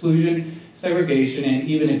favored exclusion, segregation, and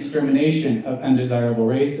even extermination of undesirable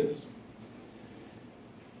races.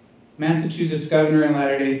 Massachusetts Governor and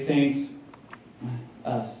Latter-day Saints,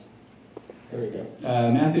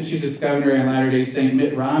 Massachusetts Governor and Latter-day Saint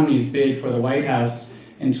Mitt Romney's bid for the White House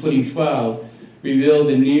in 2012 revealed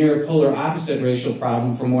the near polar opposite racial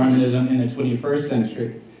problem for Mormonism in the 21st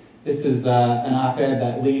century. This is an op-ed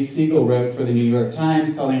that Lee Siegel wrote for the New York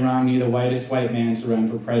Times, calling Romney the whitest white man to run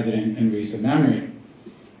for president in recent memory.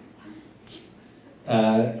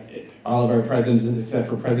 All of our presidents, except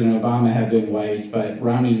for President Obama, have been white, but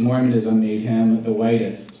Romney's Mormonism made him the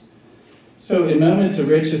whitest. So in moments of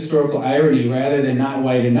rich historical irony, rather than not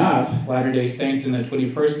white enough, Latter-day Saints in the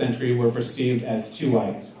 21st century were perceived as too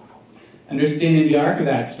white. Understanding the arc of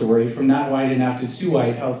that story, from not white enough to too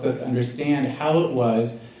white, helps us understand how it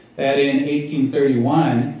was that in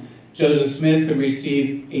 1831, Joseph Smith could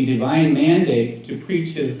receive a divine mandate to preach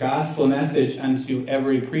his gospel message unto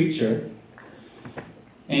every creature.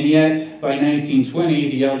 And yet, by 1920,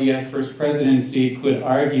 the LDS First Presidency could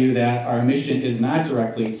argue that our mission is not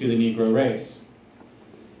directly to the Negro race.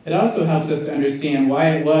 It also helps us to understand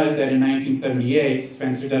why it was that in 1978,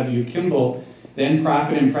 Spencer W. Kimball, then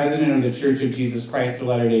prophet and president of the Church of Jesus Christ of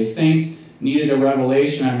Latter-day Saints, needed a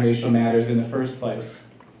revelation on racial matters in the first place.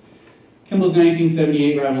 Kimball's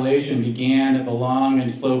 1978 revelation began the long and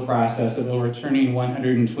slow process of overturning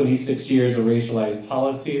 126 years of racialized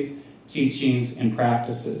policies, teachings, and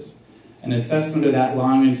practices. An assessment of that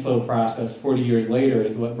long and slow process 40 years later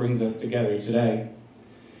is what brings us together today.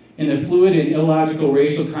 In the fluid and illogical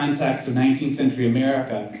racial context of 19th century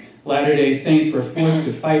America, Latter-day Saints were forced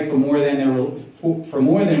to fight for more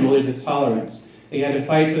than religious tolerance. They had to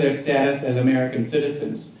fight for their status as American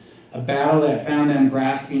citizens, a battle that found them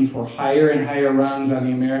grasping for higher and higher rungs on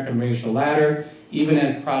the American racial ladder, even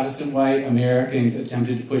as Protestant white Americans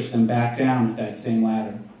attempted to push them back down that same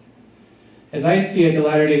ladder. As I see it, the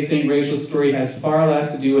Latter-day Saint racial story has far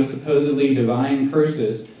less to do with supposedly divine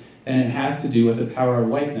curses than it has to do with the power of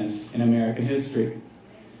whiteness in American history.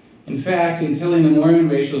 In fact, in telling the Mormon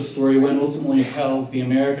racial story, one ultimately tells the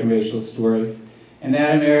American racial story, and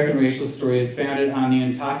that American racial story is founded on the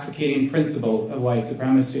intoxicating principle of white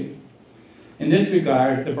supremacy. In this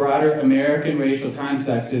regard, the broader American racial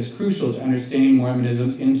context is crucial to understanding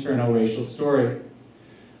Mormonism's internal racial story.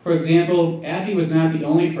 For example, Abdy was not the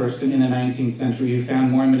only person in the 19th century who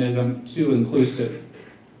found Mormonism too inclusive.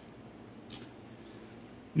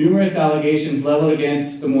 Numerous allegations leveled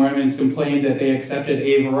against the Mormons complained that they accepted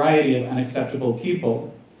a variety of unacceptable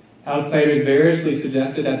people. Outsiders variously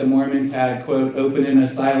suggested that the Mormons had, quote, opened an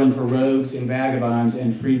asylum for rogues and vagabonds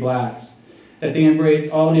and free blacks, that they embraced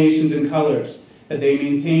all nations and colors, that they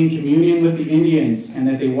maintained communion with the Indians, and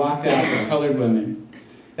that they walked out with colored women,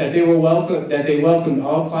 that they welcomed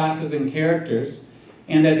all classes and characters,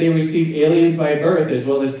 and that they received aliens by birth as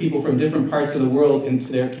well as people from different parts of the world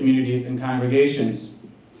into their communities and congregations.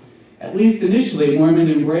 At least initially, Mormons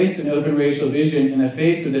embraced an open racial vision in the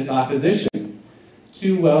face of this opposition.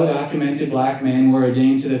 Two well-documented black men were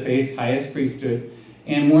ordained to the faith's highest priesthood,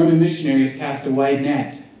 and Mormon missionaries cast a wide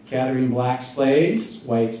net, gathering black slaves,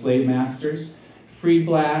 white slave masters, freed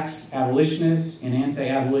blacks, abolitionists, and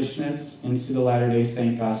anti-abolitionists into the Latter-day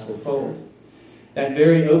Saint gospel fold. That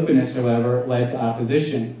very openness, however, led to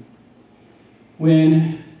opposition.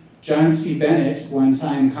 When John C. Bennett,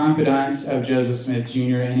 one-time confidant of Joseph Smith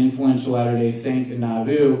Jr. and influential Latter-day Saint in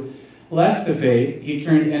Nauvoo, left the faith, he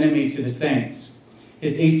turned enemy to the saints.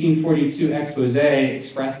 His 1842 expose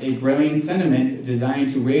expressed a growing sentiment designed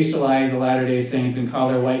to racialize the Latter-day Saints and call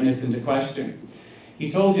their whiteness into question. He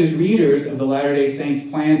told his readers of the Latter-day Saints'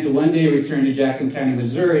 plan to one day return to Jackson County,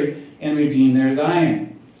 Missouri, and redeem their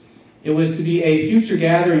Zion. It was to be a future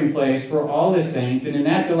gathering place for all the saints, and in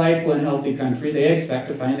that delightful and healthy country, they expect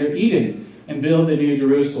to find their Eden and build the New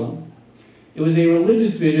Jerusalem. It was a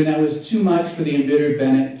religious vision that was too much for the embittered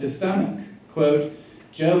Bennett to stomach. Quote,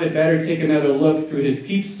 Joe had better take another look through his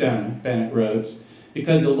peepstone, Bennett wrote,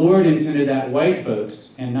 because the Lord intended that white folks,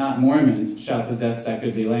 and not Mormons, shall possess that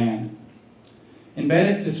goodly land. In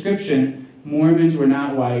Bennett's description, Mormons were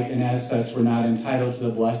not white and as such were not entitled to the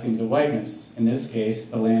blessings of whiteness, in this case,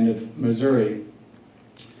 the land of Missouri.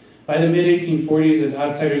 By the mid-1840s, as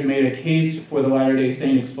outsiders made a case for the Latter-day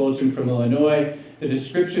Saint expulsion from Illinois, the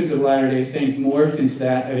descriptions of Latter-day Saints morphed into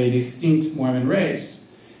that of a distinct Mormon race.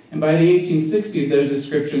 And by the 1860s, those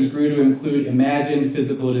descriptions grew to include imagined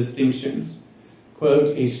physical distinctions. Quote,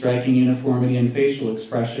 a striking uniformity in facial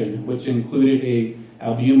expression, which included a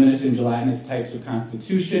albuminous and gelatinous types of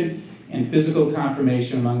constitution and physical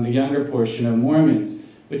conformation among the younger portion of Mormons,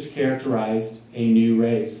 which characterized a new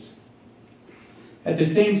race. At the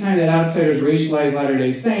same time that outsiders racialized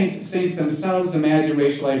Latter-day Saints, saints themselves imagined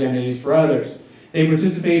racial identities for others. They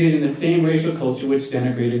participated in the same racial culture which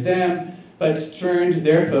denigrated them, but turned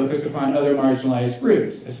their focus upon other marginalized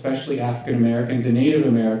groups, especially African Americans and Native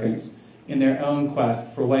Americans, in their own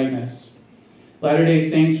quest for whiteness. Latter-day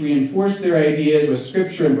Saints reinforced their ideas with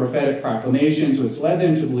scripture and prophetic proclamations, which led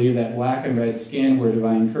them to believe that black and red skin were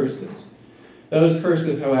divine curses. Those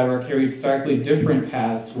curses, however, carried starkly different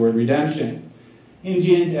paths toward redemption.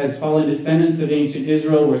 Indians, as fallen descendants of ancient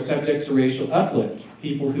Israel, were subject to racial uplift.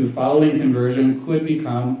 People who, following conversion, could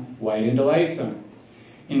become white and delightsome.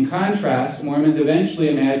 In contrast, Mormons eventually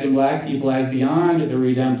imagined black people as beyond the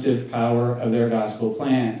redemptive power of their gospel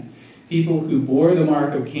plan. People who bore the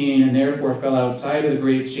mark of Cain and therefore fell outside of the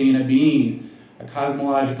great chain of being, a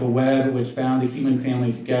cosmological web which bound the human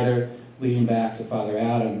family together, leading back to Father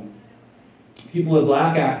Adam. People of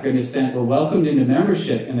black African descent were welcomed into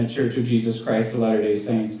membership in the Church of Jesus Christ of Latter-day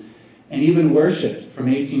Saints, and even worshipped from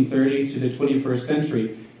 1830 to the 21st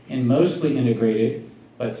century in mostly integrated,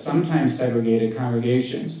 but sometimes segregated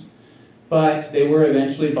congregations. But they were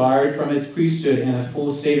eventually barred from its priesthood and the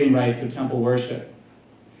full saving rights of temple worship.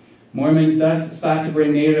 Mormons thus sought to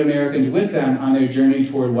bring Native Americans with them on their journey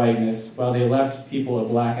toward whiteness, while they left people of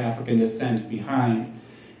black African descent behind,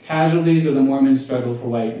 casualties of the Mormon struggle for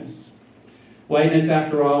whiteness. Whiteness,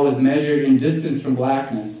 after all, was measured in distance from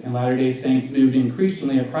blackness, and Latter-day Saints moved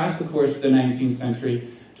increasingly across the course of the 19th century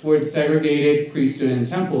towards segregated priesthood and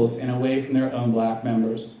temples and away from their own black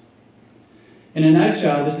members. In a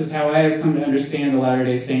nutshell, this is how I have come to understand the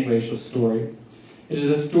Latter-day Saint racial story. It is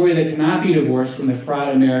a story that cannot be divorced from the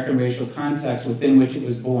fraught American racial context within which it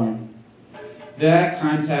was born. That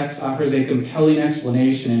context offers a compelling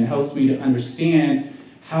explanation and helps me to understand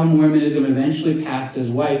how Mormonism eventually passed as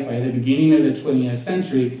white by the beginning of the 20th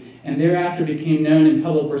century and thereafter became known in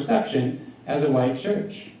public perception as a white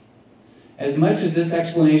church. As much as this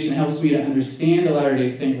explanation helps me to understand the Latter-day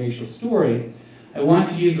Saint racial story, I want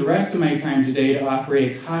to use the rest of my time today to offer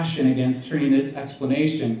a caution against turning this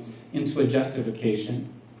explanation into a justification.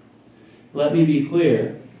 Let me be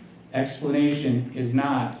clear, explanation is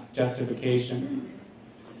not justification.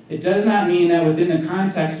 It does not mean that within the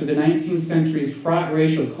context of the 19th century's fraught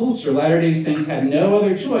racial culture, Latter-day Saints had no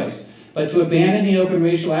other choice but to abandon the open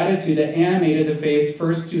racial attitude that animated the faith's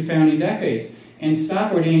first two founding decades and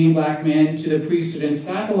stop ordaining black men to the priesthood and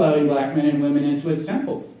stop allowing black men and women into its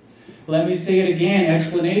temples. Let me say it again,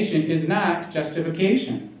 explanation is not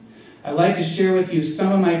justification. I'd like to share with you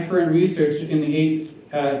some of my current research in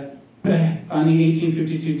on the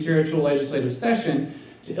 1852 territorial legislative session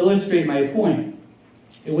to illustrate my point.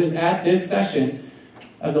 It was at this session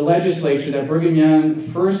of the legislature that Brigham Young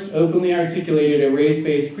first openly articulated a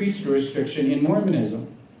race-based priesthood restriction in Mormonism.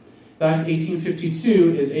 Thus,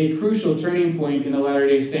 1852 is a crucial turning point in the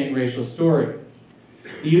Latter-day Saint racial story.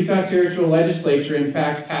 The Utah Territorial Legislature, in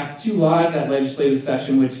fact, passed two laws that legislative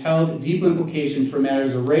session which held deep implications for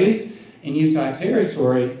matters of race in Utah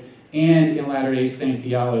Territory and in Latter-day Saint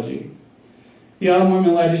theology. The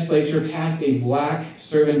All-Mormon Legislature passed a black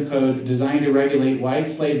servant code designed to regulate white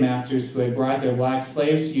slave masters who had brought their black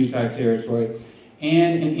slaves to Utah Territory,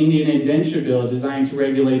 and an Indian indenture bill designed to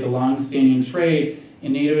regulate the long-standing trade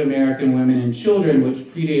in Native American women and children, which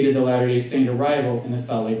predated the Latter-day Saint arrival in the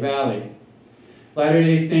Salt Lake Valley.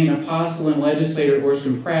 Latter-day Saint apostle and legislator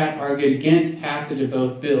Orson Pratt argued against passage of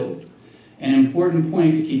both bills. An important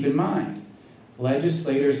point to keep in mind.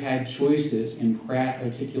 Legislators had choices, and Pratt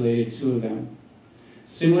articulated two of them.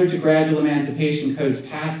 Similar to gradual emancipation codes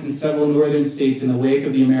passed in several northern states in the wake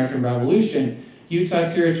of the American Revolution, Utah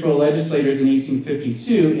territorial legislators in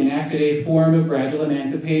 1852 enacted a form of gradual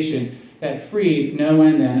emancipation that freed no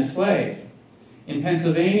one then a slave. In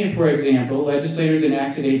Pennsylvania, for example, legislators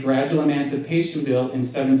enacted a gradual emancipation bill in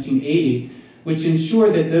 1780, which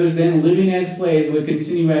ensured that those then living as slaves would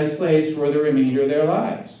continue as slaves for the remainder of their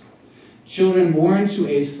lives. Children born to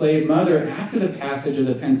a slave mother after the passage of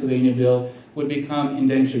the Pennsylvania bill would become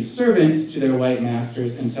indentured servants to their white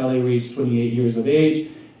masters until they reached 28 years of age,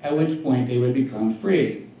 at which point they would become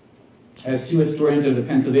free. As two historians of the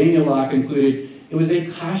Pennsylvania law concluded, it was a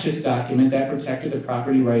cautious document that protected the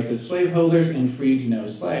property rights of slaveholders and freed no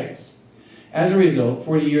slaves. As a result,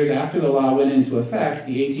 40 years after the law went into effect,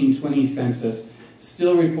 the 1820 census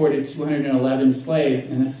still reported 211 slaves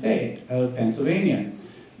in the state of Pennsylvania.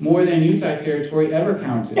 more than Utah Territory ever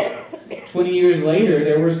counted. 20 years later,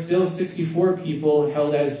 there were still 64 people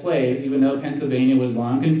held as slaves, even though Pennsylvania was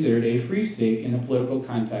long considered a free state in the political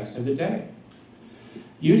context of the day.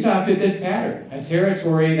 Utah fit this pattern, a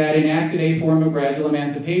territory that enacted a form of gradual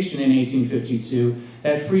emancipation in 1852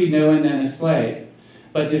 that freed no one then a slave,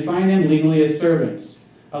 but defined them legally as servants.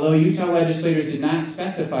 Although Utah legislators did not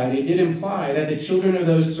specify, they did imply that the children of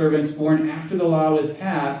those servants born after the law was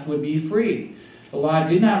passed would be free. The law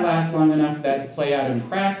did not last long enough for that to play out in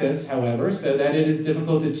practice, however, so that it is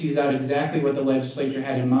difficult to tease out exactly what the legislature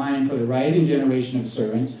had in mind for the rising generation of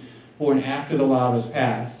servants born after the law was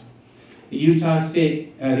passed. The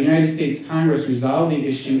United States Congress resolved the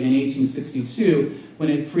issue in 1862 when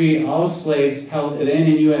it freed all slaves held then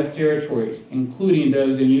in U.S. territories, including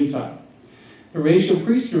those in Utah. The racial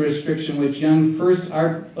priesthood restriction, which Young first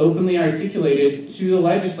openly articulated to the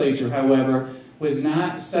legislature, however, was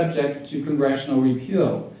not subject to congressional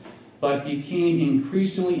repeal, but became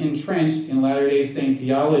increasingly entrenched in Latter-day Saint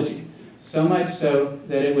theology, so much so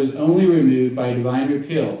that it was only removed by divine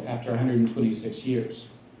repeal after 126 years.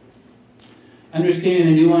 Understanding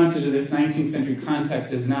the nuances of this 19th century context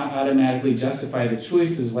does not automatically justify the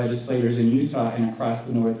choices legislators in Utah and across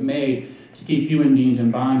the North made to keep human beings in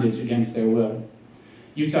bondage against their will.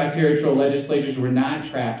 Utah territorial legislatures were not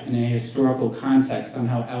trapped in a historical context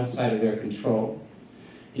somehow outside of their control.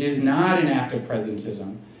 It is not an act of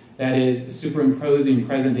presentism, that is, superimposing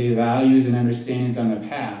present-day values and understandings on the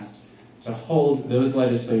past, to hold those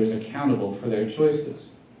legislators accountable for their choices.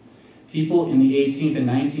 People in the 18th and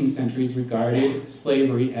 19th centuries regarded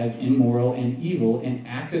slavery as immoral and evil and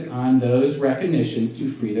acted on those recognitions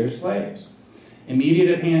to free their slaves.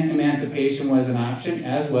 Immediate emancipation was an option,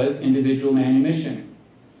 as was individual manumission.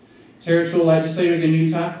 Territorial legislators in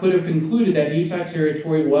Utah could have concluded that Utah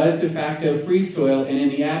Territory was de facto free soil, and in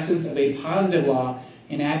the absence of a positive law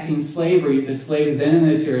enacting slavery, the slaves then in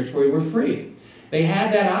the territory were free. They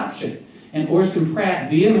had that option, and Orson Pratt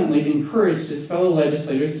vehemently encouraged his fellow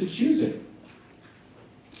legislators to choose it.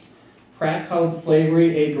 Pratt called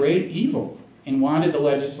slavery a great evil and warned the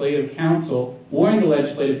legislative council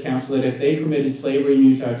that if they permitted slavery in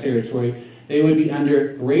Utah Territory, they would be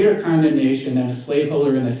under greater condemnation than a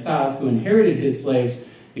slaveholder in the South who inherited his slaves,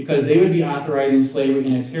 because they would be authorizing slavery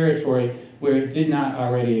in a territory where it did not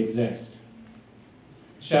already exist.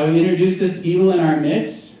 Shall we introduce this evil in our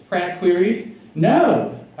midst? Pratt queried.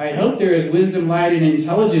 No. I hope there is wisdom, light, and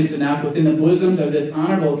intelligence enough within the bosoms of this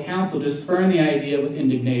honorable council to spurn the idea with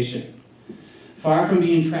indignation. Far from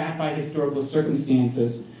being trapped by historical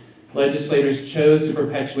circumstances, legislators chose to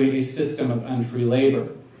perpetuate a system of unfree labor.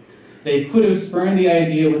 They could have spurned the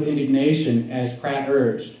idea with indignation, as Pratt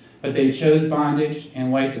urged, but they chose bondage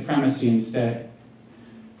and white supremacy instead.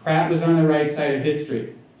 Pratt was on the right side of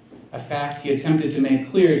history, a fact he attempted to make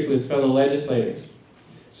clear to his fellow legislators.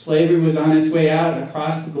 Slavery was on its way out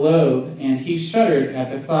across the globe, and he shuddered at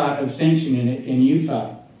the thought of sanctioning it in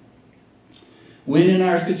Utah. When in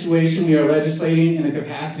our situation we are legislating in the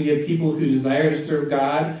capacity of people who desire to serve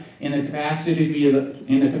God, in the capacity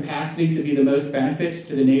to be the most benefit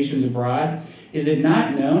to the nations abroad, is it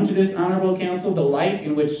not known to this honorable council the light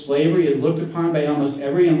in which slavery is looked upon by almost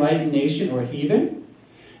every enlightened nation or heathen?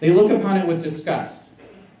 They look upon it with disgust.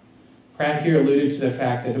 Pratt here alluded to the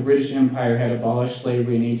fact that the British Empire had abolished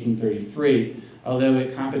slavery in 1833, although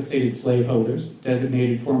it compensated slaveholders,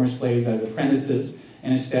 designated former slaves as apprentices,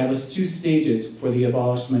 and established 2 stages for the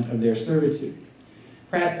abolishment of their servitude.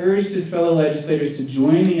 Pratt urged his fellow legislators to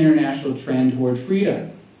join the international trend toward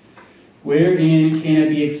freedom. Wherein can it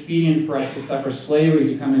be expedient for us to suffer slavery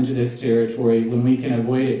to come into this territory when we can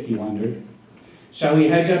avoid it, he wondered. Shall we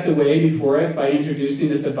hedge up the way before us by introducing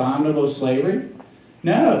this abominable slavery?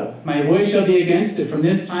 No, my voice shall be against it from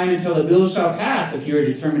this time until the bill shall pass, if you are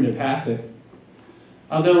determined to pass it.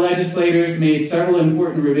 Although legislators made several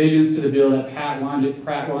important revisions to the bill that Pratt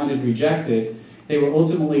wanted rejected, they were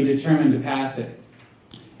ultimately determined to pass it.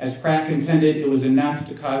 As Pratt contended, it was enough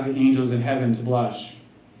to cause the angels in heaven to blush.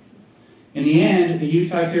 In the end, the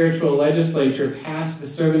Utah Territorial Legislature passed the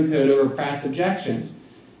Servant Code over Pratt's objections.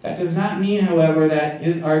 That does not mean, however, that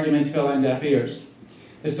his arguments fell on deaf ears.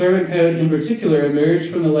 The Servant Code, in particular,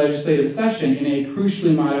 emerged from the legislative session in a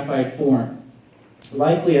crucially modified form,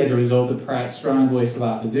 likely as a result of Pratt's strong voice of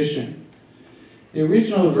opposition. The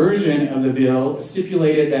original version of the bill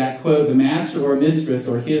stipulated that, quote, the master or mistress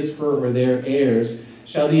or his, her, or their heirs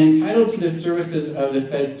shall be entitled to the services of the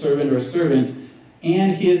said servant or servants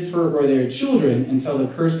and his, her, or their children until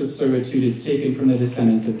the curse of servitude is taken from the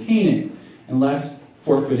descendants of Canaan, unless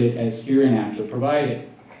forfeited as hereinafter provided.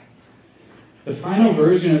 The final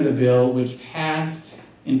version of the bill, which passed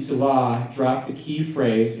into law drop the key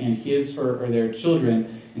phrase, and his, her, or their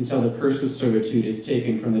children, until the curse of servitude is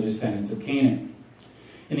taken from the descendants of Canaan.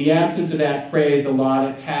 In the absence of that phrase, the law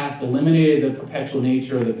that passed eliminated the perpetual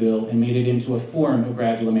nature of the bill and made it into a form of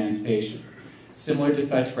gradual emancipation, similar to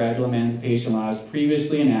such gradual emancipation laws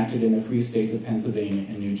previously enacted in the free states of Pennsylvania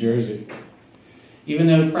and New Jersey. Even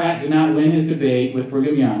though Pratt did not win his debate with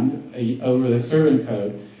Brigham Young over the servant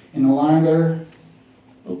code, in the longer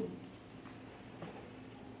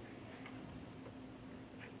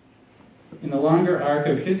arc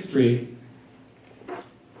of history,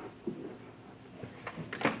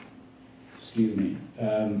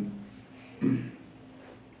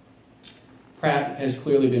 Pratt has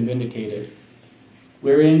clearly been vindicated.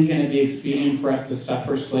 Wherein can it be expedient for us to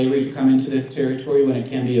suffer slavery to come into this territory when it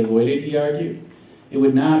can be avoided, he argued. It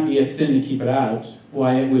would not be a sin to keep it out.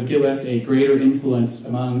 Why, it would give us a greater influence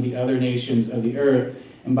among the other nations of the earth,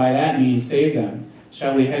 and by that means save them.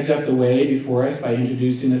 Shall we hedge up the way before us by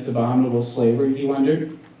introducing this abominable slavery, he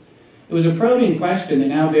wondered. It was a probing question that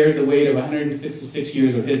now bears the weight of 166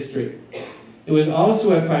 years of history. It was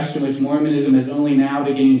also a question which Mormonism is only now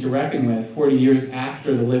beginning to reckon with, 40 years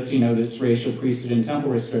after the lifting of its racial priesthood and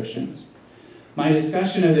temple restrictions. My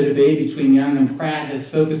discussion of the debate between Young and Pratt has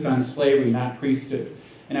focused on slavery, not priesthood,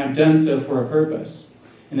 and I've done so for a purpose.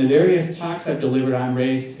 In the various talks I've delivered on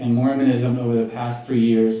race and Mormonism over the past 3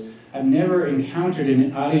 years, I've never encountered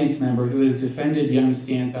an audience member who has defended Young's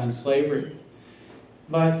stance on slavery.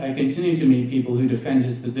 But I continue to meet people who defend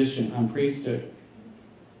his position on priesthood.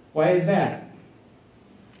 Why is that?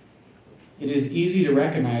 It is easy to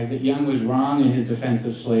recognize that Young was wrong in his defense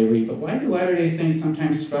of slavery, but why do Latter-day Saints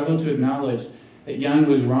sometimes struggle to acknowledge that Young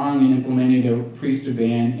was wrong in implementing a priesthood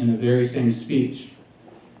ban in the very same speech?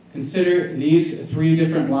 Consider these 3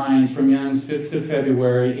 different lines from Young's 5th of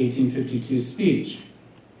February, 1852 speech.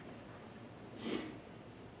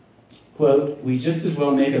 Quote, "We just as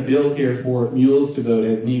well make a bill here for mules to vote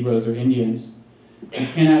as Negroes or Indians. We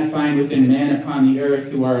cannot find within men upon the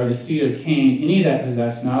earth who are of the seed of Cain any that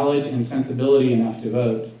possess knowledge and sensibility enough to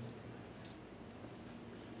vote."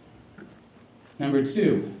 Number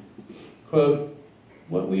 2, quote,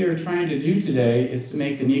 "What we are trying to do today is to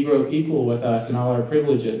make the Negro equal with us in all our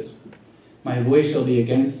privileges. My voice shall be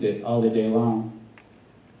against it all the day long."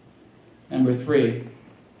 Number 3,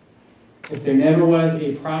 "If there never was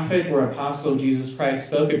a prophet or apostle of Jesus Christ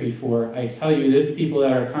spoken before, I tell you, this people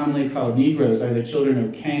that are commonly called Negroes are the children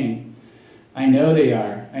of Cain. I know they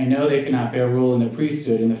are. I know they cannot bear rule in the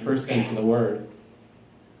priesthood in the first sense of the word."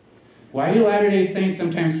 Why do Latter-day Saints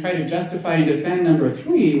sometimes try to justify and defend number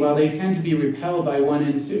 3 while they tend to be repelled by 1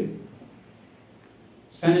 and 2?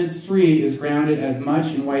 Sentence 3 is grounded as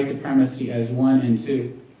much in white supremacy as 1 and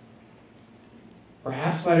 2.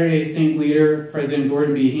 Perhaps Latter-day Saint leader President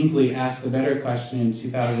Gordon B. Hinckley asked the better question in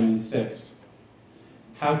 2006.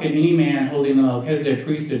 How can any man holding the Melchizedek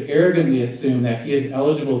priesthood arrogantly assume that he is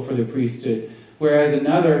eligible for the priesthood, whereas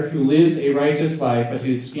another who lives a righteous life but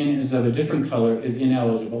whose skin is of a different color is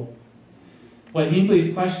ineligible? What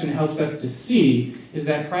Hinckley's question helps us to see is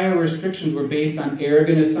that prior restrictions were based on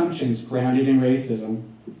arrogant assumptions grounded in racism.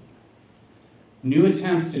 New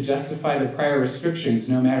attempts to justify the prior restrictions,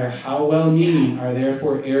 no matter how well-meaning, are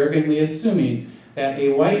therefore arrogantly assuming that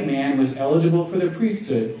a white man was eligible for the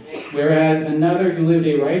priesthood, whereas another who lived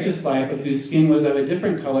a righteous life but whose skin was of a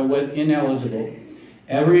different color was ineligible.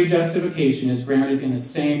 Every justification is grounded in the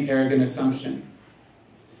same arrogant assumption.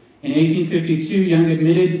 In 1852, Young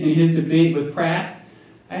admitted in his debate with Pratt,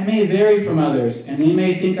 "I may vary from others, and they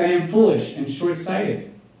may think I am foolish and short-sighted."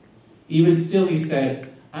 Even still, he said,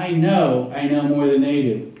 I know more than they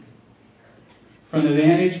do." From the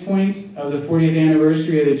vantage point of the 40th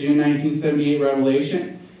anniversary of the June 1978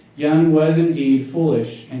 revelation, Young was indeed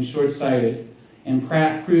foolish and short-sighted, and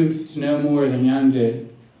Pratt proved to know more than Young did.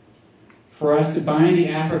 For us to bind the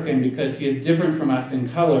African because he is different from us in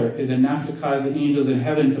color is enough to cause the angels in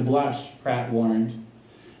heaven to blush, Pratt warned.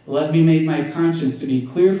 "Let me make my conscience to be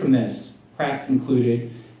clear from this," Pratt concluded,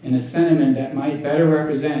 in a sentiment that might better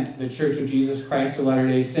represent the Church of Jesus Christ of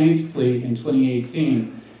Latter-day Saints plea in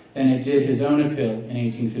 2018 than it did his own appeal in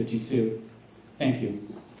 1852. Thank you.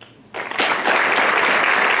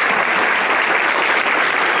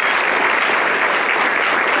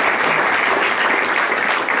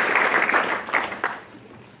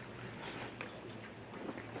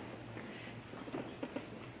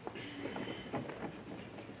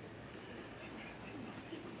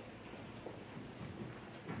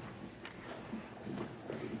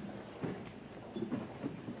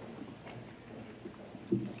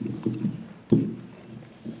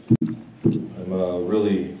 I'm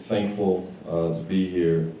really thankful to be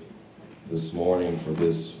here this morning for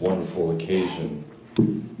this wonderful occasion.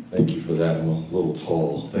 Thank you for that. I'm a little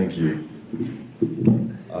tall. Thank you.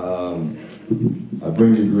 I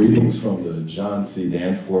bring you greetings from the John C.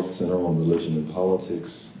 Danforth Center on Religion and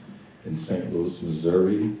Politics in St. Louis,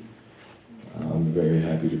 Missouri. I'm very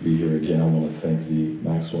happy to be here again. I want to thank the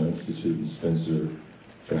Maxwell Institute and Spencer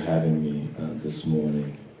for having me this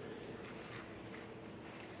morning.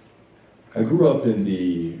 I grew up in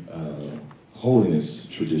the holiness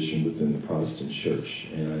tradition within the Protestant church,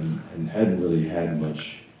 and I hadn't really had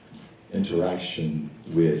much interaction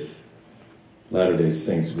with Latter-day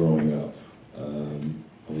Saints growing up.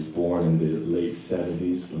 I was born in the late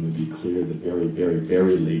 70s. Let me be clear, the very, very,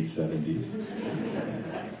 very late 70s.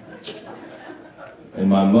 And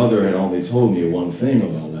my mother had only told me one thing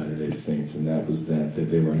about Latter-day Saints, and that was that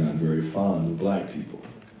they were not very fond of black people.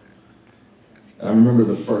 And I remember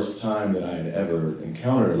the first time that I had ever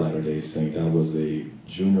encountered a Latter-day Saint. I was a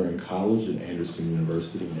junior in college at Anderson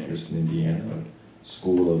University in Anderson, Indiana, a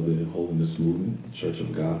school of the Holiness Movement, the Church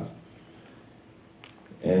of God.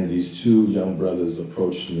 And these two young brothers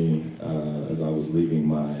approached me as I was leaving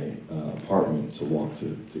my apartment to walk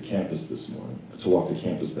to campus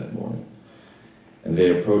that morning. And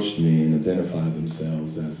they approached me and identified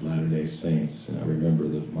themselves as Latter-day Saints. And I remember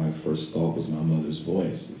that my first thought was my mother's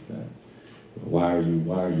voice, is that, why are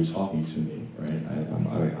you talking to me,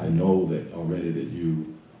 right? I know that already that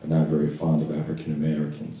you are not very fond of African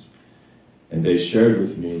Americans. And they shared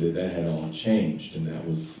with me that that had all changed and that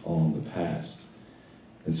was all in the past.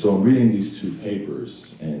 And so I'm reading these two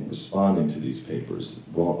papers and responding to these papers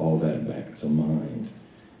brought all that back to mind,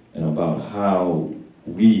 and about how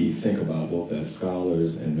we think about, both as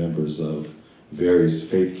scholars and members of various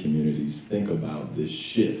faith communities, think about this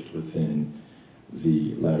shift within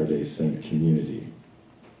the Latter-day Saint community.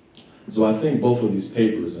 So I think both of these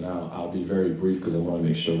papers, and I'll be very brief because I want to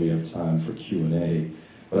make sure we have time for Q&A,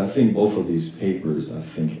 but I think both of these papers, I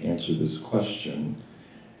think, answer this question.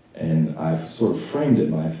 And I've sort of framed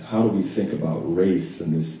it by how do we think about race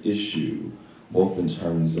and this issue, both in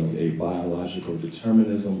terms of a biological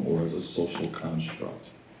determinism or as a social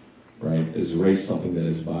construct, right? Is race something that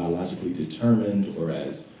is biologically determined, or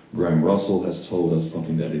as Graham Russell has told us,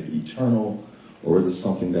 something that is eternal, or is it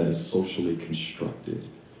something that is socially constructed?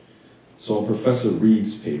 So in Professor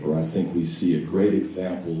Reeve's paper, I think we see a great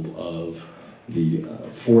example of the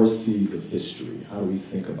 4 C's of history. How do we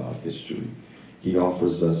think about history? He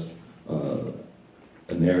offers us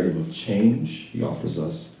a narrative of change. He offers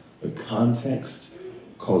us the context,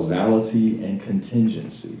 causality, and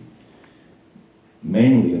contingency.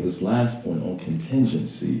 Mainly, in this last point on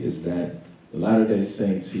contingency, is that the Latter-day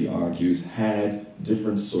Saints, he argues, had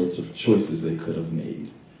different sorts of choices they could have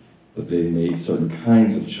made. But they made certain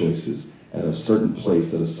kinds of choices at a certain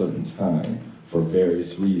place at a certain time for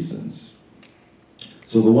various reasons.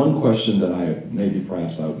 So the one question that I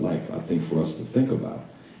would like, I think, for us to think about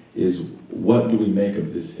is, what do we make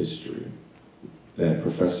of this history that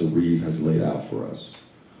Professor Reeve has laid out for us?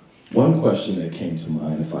 One question that came to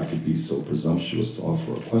mind, if I could be so presumptuous to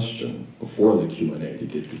offer a question before the Q&A to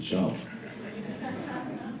get the jump,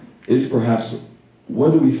 is perhaps,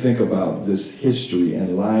 what do we think about this history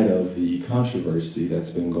in light of the controversy that's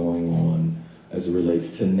been going on as it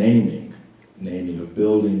relates to naming of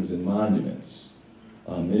buildings and monuments?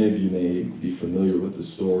 Many of you may be familiar with the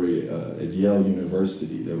story at Yale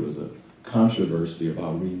University. There was a controversy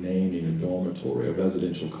about renaming a dormitory, a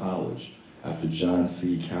residential college, after John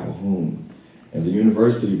C. Calhoun. And the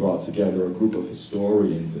university brought together a group of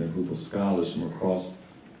historians and a group of scholars from across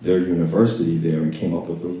their university there and came up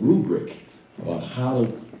with a rubric about how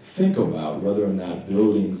to think about whether or not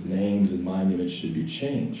buildings, names, and monuments should be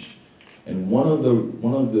changed. And one of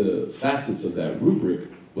the facets of that rubric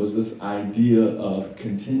was this idea of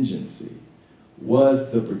contingency.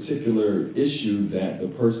 Was the particular issue that the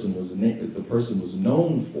person was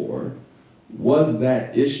known for, was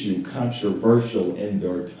that issue controversial in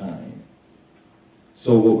their time?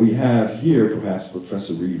 So what we have here, perhaps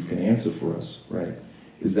Professor Reeve can answer for us, right,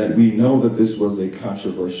 is that we know that this was a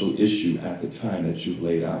controversial issue at the time that you've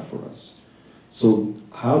laid out for us. So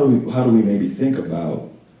how do we maybe think about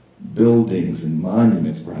buildings and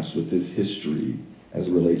monuments, perhaps with this history, as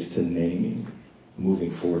it relates to naming, moving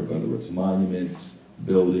forward, whether it's monuments,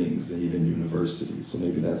 buildings, and even universities? So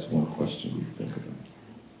maybe that's one question we think about.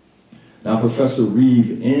 Now, Professor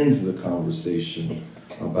Reeve ends the conversation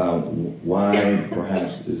about why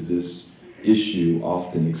perhaps is this issue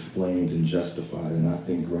often explained and justified, and I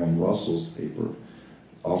think Graham Russell's paper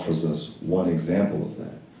offers us one example of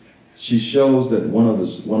that. She shows that one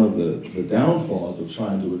of the downfalls of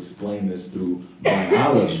trying to explain this through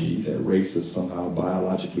biology, that race is somehow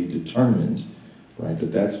biologically determined, right?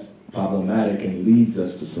 That's problematic and leads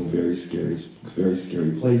us to some very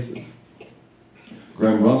scary places.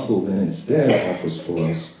 Graham Russell then instead offers for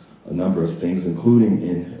us a number of things, including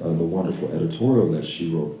in the wonderful editorial that she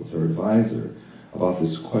wrote with her advisor about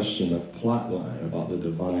this question of plot line, about the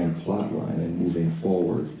divine plot line and moving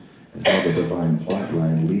forward, and how the divine plot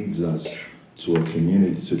line leads us to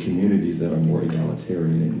communities that are more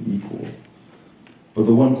egalitarian and equal. But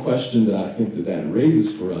the one question that I think that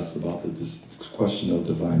raises for us about this question of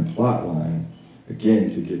divine plot line, again,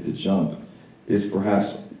 to get the jump, is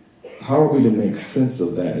perhaps how are we to make sense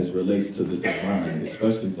of that as it relates to the divine,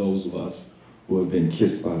 especially those of us who have been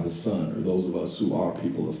kissed by the sun, or those of us who are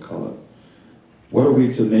people of color? What are we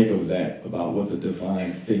to make of that, about what the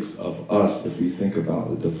divine thinks of us if we think about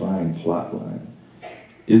the divine plot line?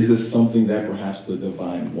 Is this something that perhaps the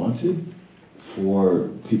divine wanted for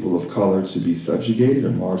people of color to be subjugated or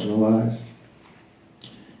marginalized?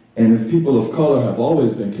 And if people of color have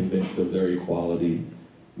always been convinced of their equality,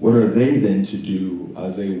 what are they then to do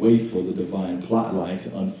as they wait for the divine plot line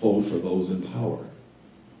to unfold for those in power?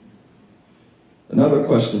 Another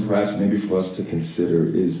question perhaps maybe for us to consider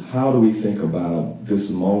is, how do we think about this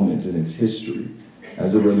moment in its history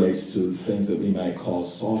as it relates to things that we might call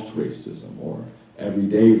soft racism or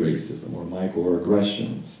everyday racism or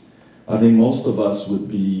microaggressions? I think most of us would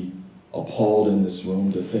be appalled in this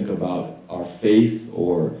room to think about our faith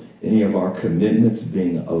or any of our commitments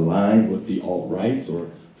being aligned with the alt-right or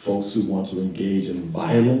folks who want to engage in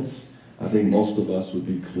violence. I think most of us would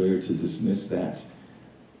be clear to dismiss that.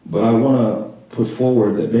 But I want to put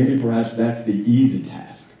forward that maybe perhaps that's the easy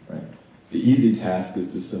task, right? The easy task is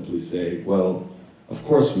to simply say, well, of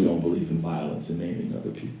course we don't believe in violence and naming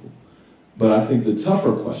other people. But I think the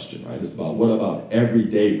tougher question, right, is about what about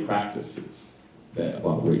everyday practices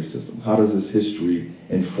about racism? How does this history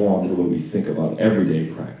inform the way we think about everyday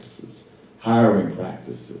practices, hiring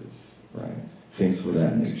practices, right? Things for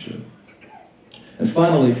that nature. And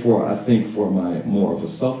finally, I think for my more of a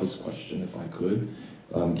selfish question, if I could,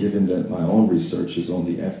 given that my own research is on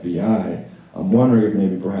the FBI, I'm wondering if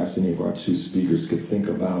maybe perhaps any of our two speakers could think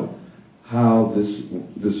about how this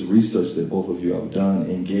research that both of you have done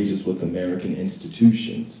engages with American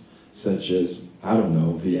institutions, such as, I don't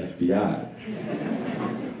know, the FBI.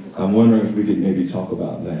 I'm wondering if we could maybe talk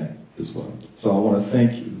about that as well. So I want to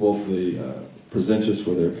thank both the presenters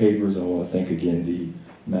for their papers, and I want to thank again the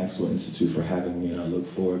Maxwell Institute for having me, and I look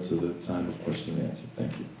forward to the time of question and answer.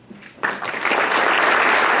 Thank you.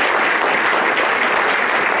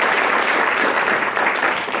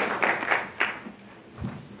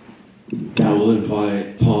 Now we'll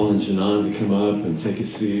invite Paul and Janan to come up and take a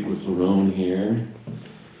seat with Lerone here.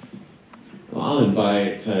 Well, I'll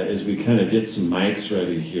invite, as we kind of get some mics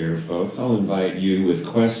ready here, folks, I'll invite you with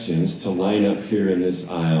questions to line up here in this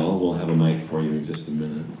aisle. We'll have a mic for you in just a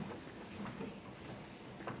minute.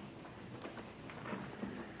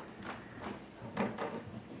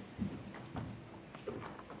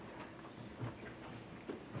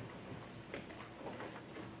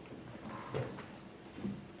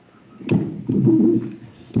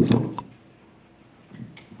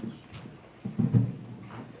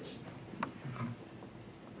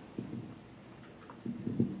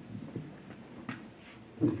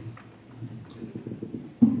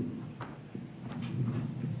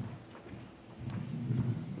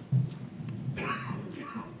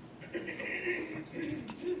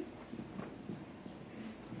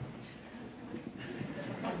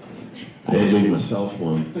 I did leave myself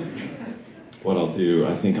one. What I'll do,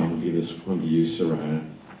 I think I'll give this one to you, Soraya.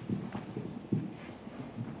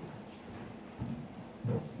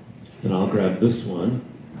 And I'll grab this one.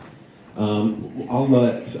 I'll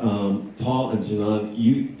let Paul and Janan,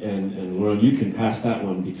 you and Lerone, you can pass that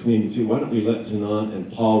one between the two. Why don't we let Janan and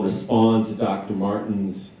Paul respond to Dr.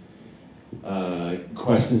 Martin's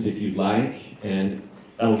questions if you'd like, and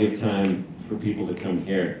that'll give time for people to come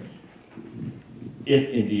here, if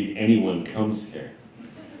indeed anyone comes here.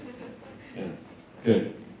 Yeah,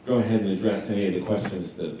 good. Go ahead and address any of the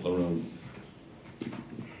questions that Lerone.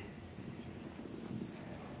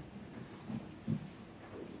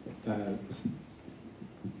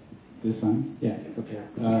 Is this on? Yeah, okay.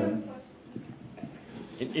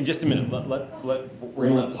 In just a minute, we're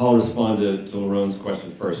going to let Paul respond to Lerone's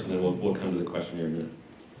question first, and then we'll come to the question here in a minute.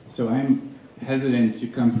 So I'm hesitant to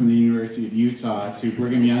come from the University of Utah to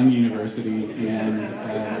Brigham Young University and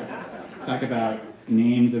talk about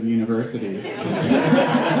names of universities.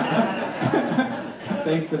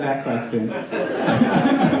 Thanks for that question.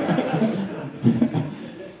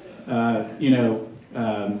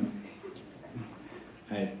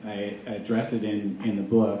 I address it in the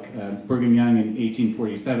book, Brigham Young in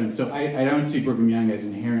 1847. So I don't see Brigham Young as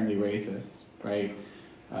inherently racist, right?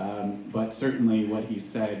 But certainly what he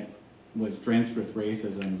said was drenched with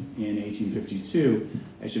racism in 1852.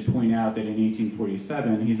 I should point out that in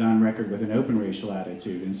 1847, he's on record with an open racial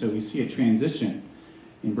attitude. And so we see a transition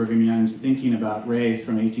in Brigham Young's thinking about race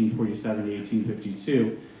from 1847 to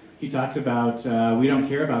 1852. He talks about, we don't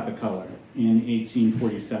care about the color in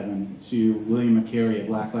 1847 to William McCary, a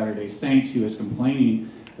Black Latter-day Saint who is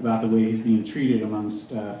complaining about the way he's being treated amongst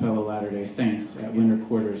fellow Latter-day Saints at winter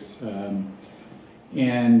quarters.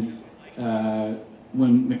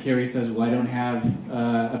 When McCary says, well, I don't have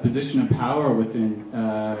a position of power within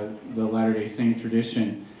the Latter-day Saint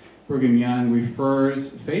tradition, Brigham Young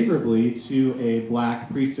refers favorably to a black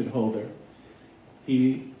priesthood holder.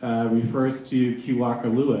 He refers to Q. Walker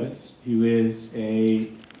Lewis, who is a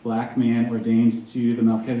black man ordained to the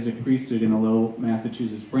Melchizedek priesthood in a Lowell,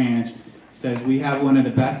 Massachusetts branch. He says, we have one of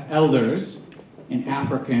the best elders in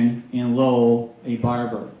African in Lowell, a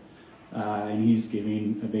barber. And he's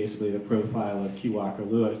giving basically the profile of Q. Walker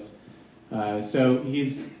Lewis. So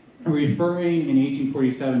he's referring in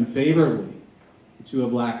 1847 favorably to a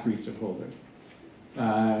black priesthood holder.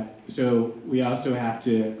 So we also have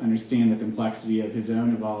to understand the complexity of his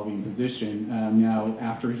own evolving position. Now,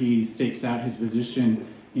 after he stakes out his position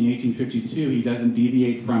in 1852, he doesn't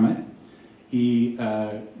deviate from it. He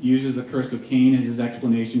uses the curse of Cain as his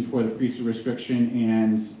explanation for the priesthood restriction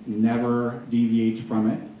and never deviates from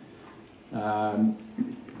it.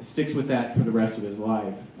 Sticks with that for the rest of his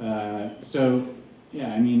life.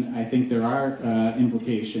 Yeah, I mean, I think there are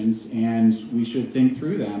implications, and we should think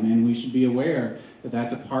through them, and we should be aware that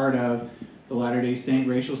that's a part of the Latter-day Saint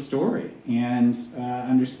racial story, and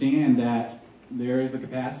understand that there is the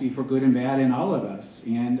capacity for good and bad in all of us,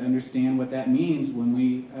 and understand what that means when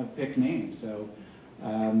we pick names. So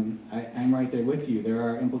I'm right there with you. There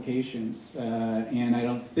are implications, and I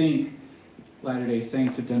don't think Latter-day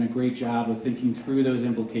Saints have done a great job of thinking through those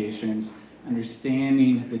implications,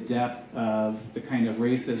 understanding the depth of the kind of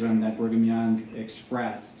racism that Brigham Young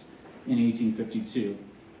expressed in 1852.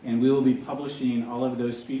 And we will be publishing all of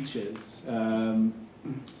those speeches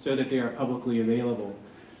so that they are publicly available.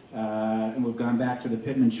 And we've gone back to the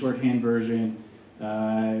Pittman shorthand version,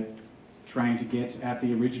 trying to get at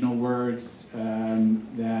the original words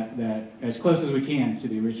that as close as we can to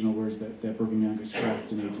the original words that Brigham Young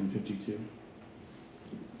expressed in 1852.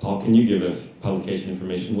 Paul, can you give us publication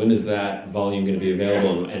information? When is that volume going to be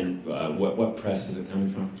available, and what press is it coming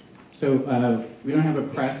from? So we don't have a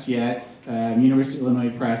press yet. University of Illinois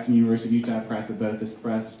Press and University of Utah Press have both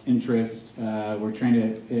expressed interest. We're trying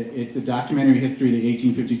to, it's a documentary history of the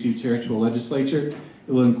 1852 territorial legislature.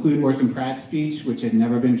 It will include Orson Pratt's speech, which had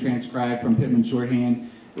never been transcribed from Pittman shorthand.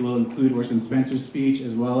 It will include Orson Spencer's speech,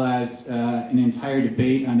 as well as an entire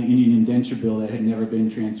debate on the Indian Indenture Bill that had never been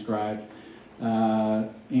transcribed.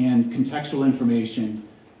 And contextual information,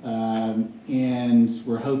 and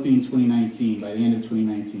we're hoping 2019, by the end of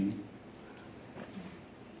 2019.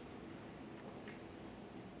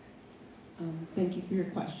 Thank you for your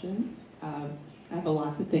questions. I have a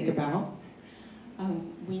lot to think about.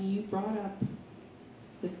 When you brought up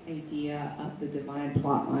this idea of the divine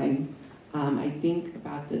plotline, I think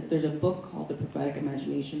about this. There's a book called The Prophetic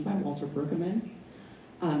Imagination by Walter Brueggemann,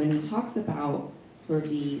 and he talks about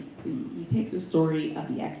he takes the story of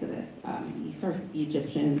the Exodus. He starts with the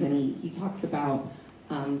Egyptians, and he talks about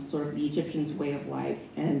sort of the Egyptians' way of life,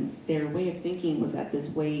 and their way of thinking was that this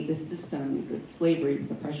system, this slavery, this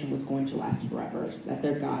oppression was going to last forever, that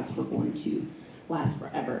their gods were going to last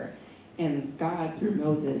forever. And God, through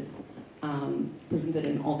Moses, presented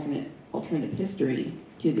an alternative history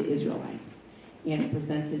to the Israelites. And it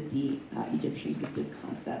presented the Egyptians with this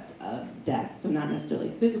concept of death. So not necessarily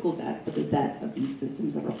physical death, but the death of these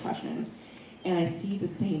systems of oppression. And I see the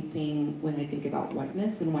same thing when I think about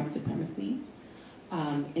whiteness and white supremacy,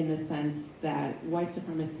 in the sense that white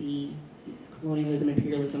supremacy, colonialism,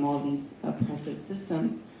 imperialism, all of these oppressive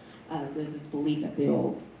systems, there's this belief that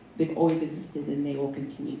they've always existed and they will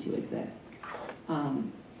continue to exist.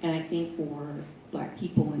 And I think for Black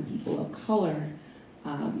people and people of color,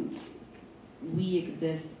 we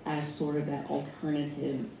exist as sort of that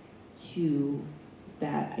alternative to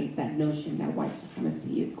that notion that white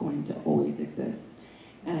supremacy is going to always exist.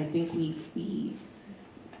 And I think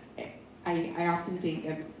I often think,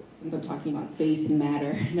 since I'm talking about space and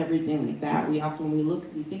matter and everything like that, when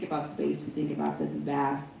we think about space, we think about this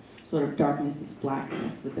vast sort of darkness, this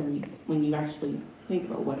blackness, but then when you actually think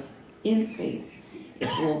about what's in space,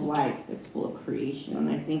 it's full of life, it's full of creation. And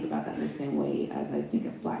I think about that in the same way as I think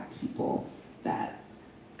of Black people, that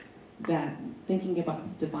thinking about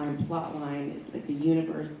this divine plot line, like the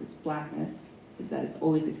universe, this Blackness, is that it's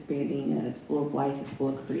always expanding and it's full of life, it's full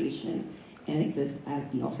of creation, and it exists as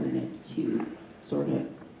the alternative to sort of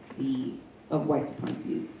of white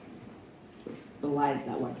supremacy's, the lies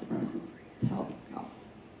that white supremacy tells itself.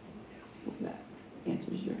 Hope that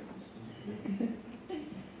answers your question.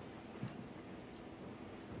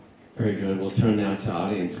 Very good. We'll turn now to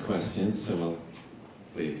audience questions, so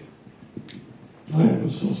please. I have a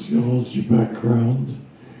sociology background,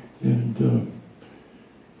 and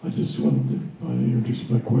I just wanted to introduce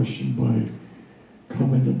my question by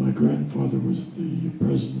commenting that my grandfather was the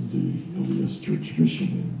president of the LDS Church Mission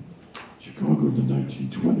in Chicago in the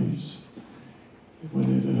 1920s, when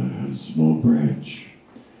it had a small branch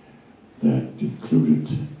that included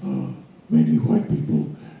mainly white people,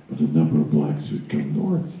 but a number of blacks who'd come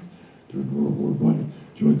north during World War I,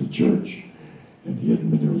 joined the church. And he hadn't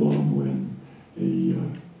been there long when a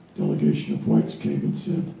delegation of whites came and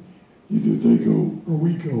said, either they go or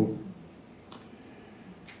we go.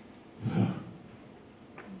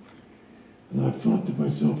 And I've thought to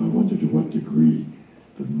myself, I wonder to what degree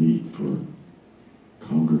the need for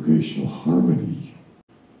congregational harmony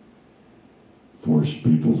forced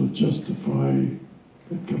people to justify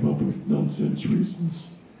and come up with nonsense reasons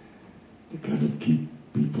to kind of keep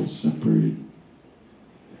people separated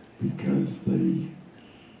because they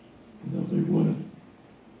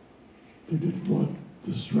didn't want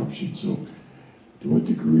disruption. So to what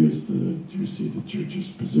degree do you see the church's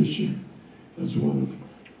position as one of,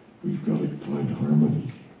 we've got to find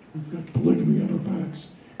harmony, we've got polygamy on our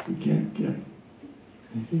backs, we can't get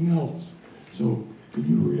anything else. So could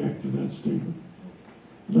you react to that statement?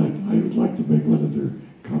 And I would like to make one other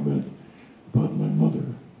comment about my mother.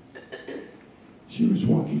 She was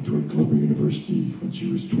walking toward Columbia University when she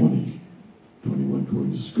was 21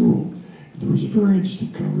 going to school. And there was a very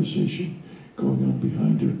interesting conversation going on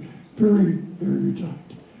behind her, very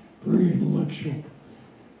erudite, very intellectual.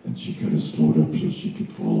 And she kind of slowed up so she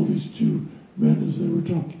could follow these two men as they were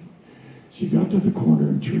talking. She got to the corner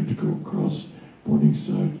and turned to go across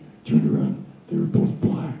Morningside, turned around. They were both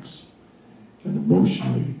blacks. And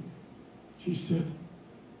emotionally, she said,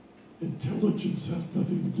 intelligence has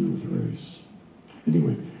nothing to do with race.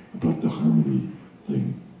 Anyway, about the harmony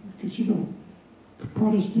thing, because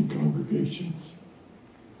Protestant congregations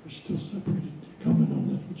are still separated. Comment on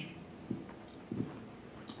that, would you?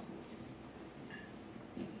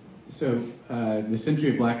 So the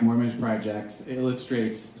Century of Black Mormons Project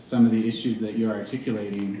illustrates some of the issues that you're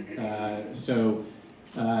articulating.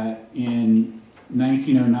 In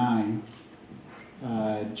 1909,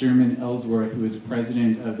 German Ellsworth, who was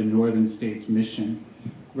president of the Northern States Mission,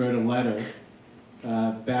 wrote a letter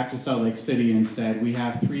back to Salt Lake City and said, we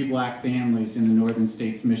have 3 black families in the Northern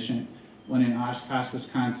States Mission, one in Oshkosh,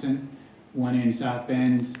 Wisconsin, one in South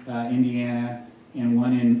Bend, Indiana, and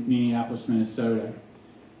one in Minneapolis, Minnesota.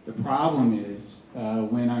 The problem is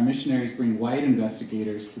when our missionaries bring white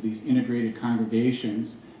investigators to these integrated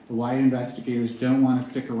congregations, the white investigators don't want to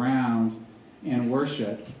stick around and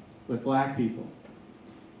worship with black people.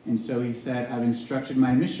 And so he said, I've instructed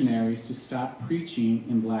my missionaries to stop preaching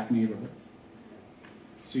in black neighborhoods.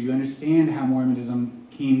 So you understand how Mormonism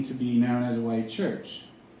came to be known as a white church.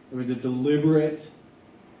 There was a deliberate,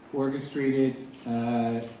 orchestrated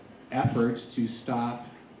effort to stop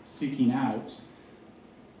seeking out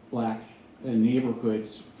black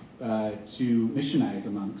neighborhoods to missionize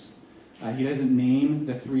amongst. He doesn't name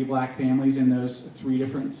the 3 black families in those 3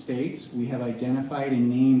 different states. We have identified and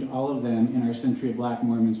named all of them in our Century of Black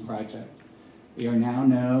Mormons project. They are now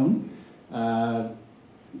known.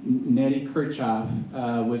 Nettie Kirchhoff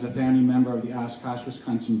was a founding member of the Oshkosh,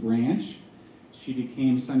 Wisconsin branch. She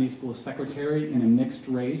became Sunday school secretary in a mixed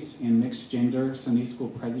race and mixed gender Sunday school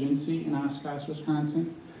presidency in Oshkosh,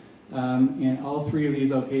 Wisconsin. And all 3 of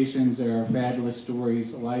these locations are fabulous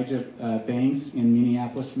stories. Elijah Banks in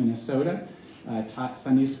Minneapolis, Minnesota, taught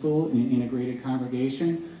Sunday school in an integrated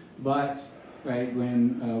congregation, but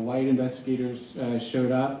when white investigators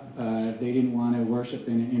showed up, they didn't want to worship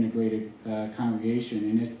in an integrated congregation,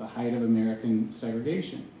 and it's the height of American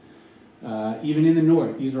segregation. Even in the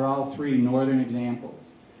North, these are all 3 northern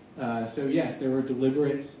examples. So yes, there were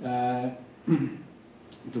deliberate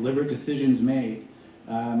decisions made.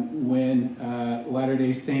 When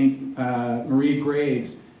Latter-day Saint Marie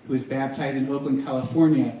Graves, who was baptized in Oakland,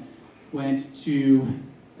 California, went to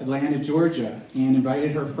Atlanta, Georgia, and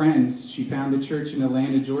invited her friends. She found the church in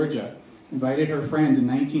Atlanta, Georgia, invited her friends in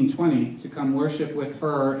 1920 to come worship with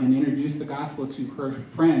her and introduce the gospel to her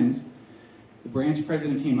friends. The branch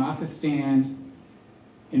president came off the stand,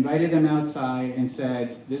 invited them outside, and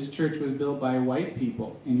said, "This church was built by white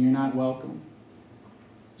people, and you're not welcome."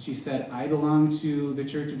 She said, "I belong to the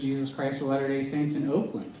Church of Jesus Christ of Latter-day Saints in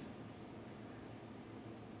Oakland."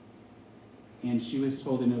 And she was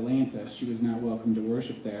told in Atlanta she was not welcome to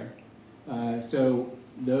worship there. So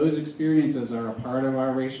those experiences are a part of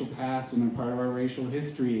our racial past and a part of our racial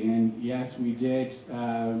history. And yes, we did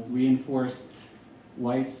reinforce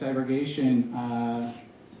white segregation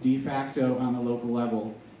de facto on the local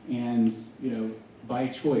level. And, you know, by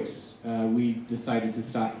choice, we decided to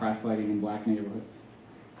stop proselyting in black neighborhoods.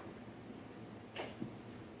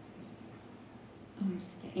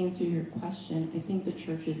 Just to answer your question, I think the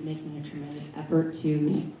church is making a tremendous effort to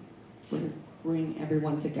sort of bring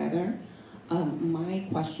everyone together. My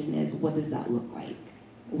question is, what does that look like?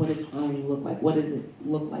 What does harmony look like? What does it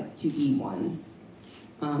look like to be one?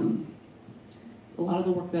 A lot of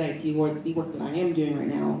the work that I do, or the work that I am doing right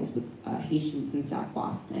now, is with Haitians in South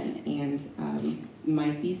Boston. And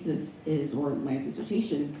my thesis is, or my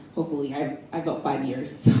dissertation, hopefully, I've about 5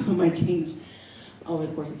 years, so it might change over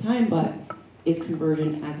the course of time, but is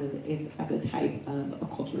conversion as a type of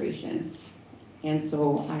acculturation. And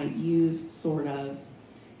so I use sort of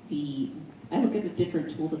I look at the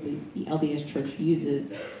different tools that the LDS Church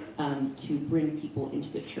uses to bring people into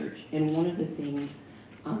the church. And one of the things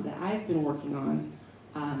that I've been working on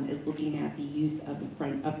is looking at the use of the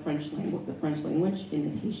French language in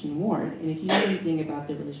this Haitian ward. And if you know anything about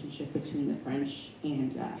the relationship between the French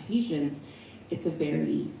and Haitians, it's a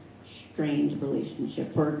very strained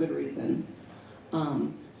relationship for a good reason.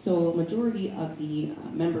 So a majority of the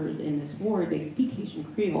members in this ward, they speak Haitian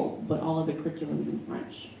Creole, but all of the curriculum is in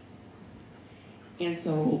French. And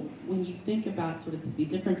so when you think about sort of the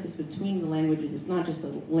differences between the languages, it's not just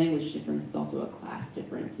a language difference, it's also a class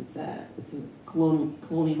difference. It's a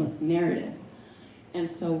colonialist narrative. And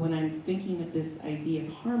so when I'm thinking of this idea of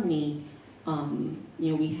harmony,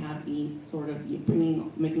 you know, we have these sort of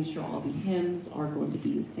making sure all the hymns are going to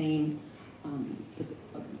be the same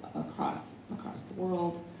across the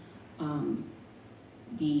world.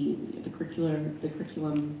 The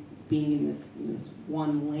curriculum being in this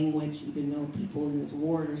one language, even though people in this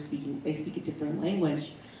ward are speak a different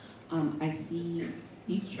language. I see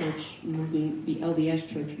the LDS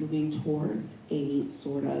Church moving towards a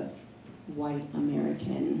sort of white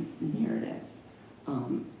American narrative.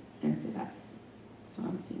 And so that's how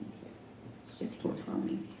I'm seeing this shift towards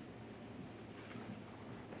harmony.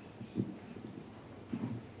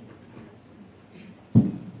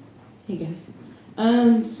 Hey guys.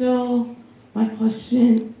 So my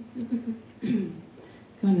question,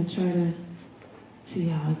 gonna try to see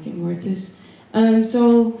how I can word this.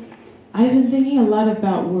 So I've been thinking a lot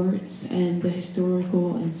about words and the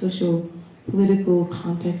historical and social political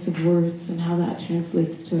context of words and how that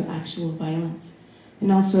translates to actual violence.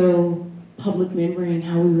 And also public memory and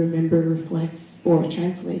how we remember reflects or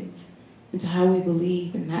translates into how we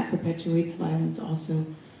believe, and that perpetuates violence also.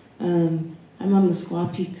 I'm on the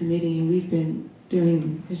Squaw Peak Committee, and we've been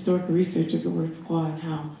doing historical research of the word squaw and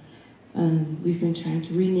how we've been trying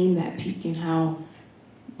to rename that peak, and how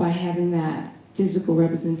by having that physical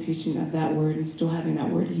representation of that word and still having that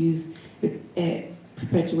word used, it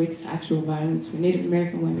perpetuates actual violence where Native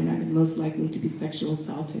American women are the most likely to be sexually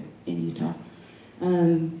assaulted in Utah.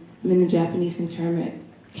 I'm in a Japanese internment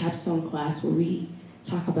capstone class where we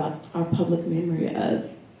talk about our public memory of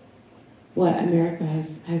what America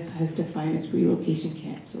has defined as relocation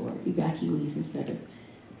camps or evacuees instead of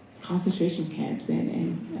concentration camps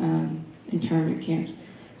and internment camps.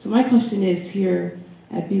 So my question is, here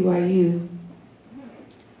at BYU,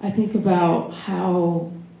 I think about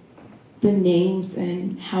how the names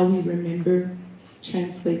and how we remember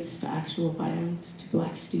translates to actual violence to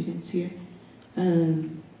Black students here.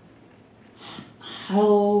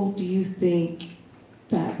 How do you think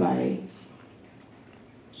that by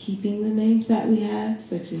keeping the names that we have,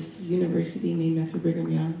 such as university named after Brigham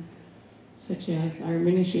Young, such as our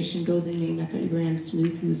administration building named after Abraham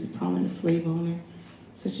Smoot, who was a prominent slave owner,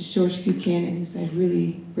 such as George Buchanan, who said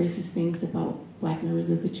really racist things about Black members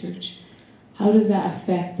of the church, how does that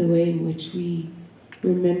affect the way in which we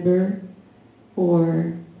remember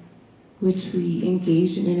or which we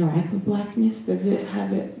engage and interact with Blackness? Does it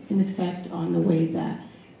have an effect on the way that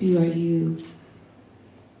BYU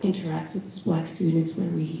interacts with its Black students, where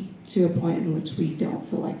we, to a point in which we don't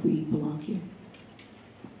feel like we belong here?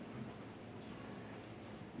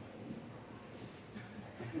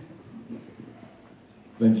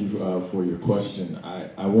 Thank you for your question.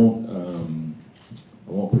 I won't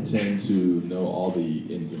pretend to know all the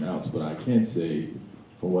ins and outs, but I can say,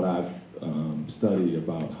 from what I've studied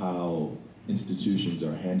about how institutions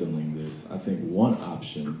are handling this. I think one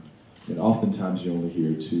option, and oftentimes you only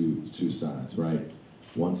hear two sides, right?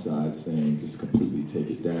 One side saying just completely take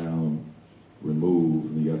it down, remove,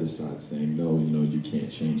 and the other side saying no, you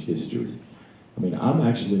can't change history. I mean, I'm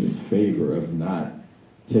actually in favor of not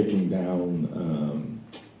taking down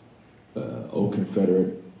old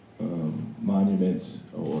Confederate monuments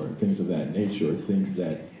or things of that nature, or things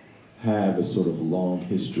that have a sort of long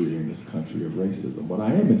history in this country of racism. What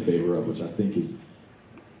I am in favor of, which I think is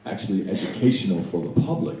actually educational for the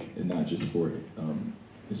public and not just for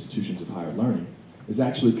institutions of higher learning, is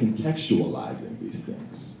actually contextualizing these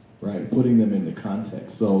things, right? Putting them in the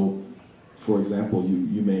context. So, for example,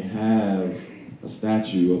 you may have a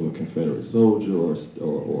statue of a Confederate soldier or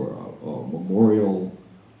a memorial.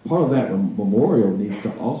 Part of that memorial needs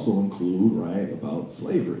to also include, right, about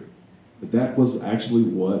slavery. But that was actually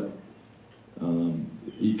what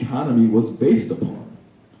economy was based upon.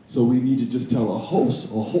 So we need to just tell a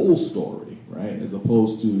whole story, right, as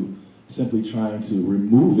opposed to simply trying to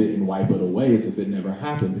remove it and wipe it away as if it never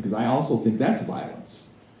happened, because I also think that's violence,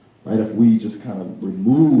 right? If we just kind of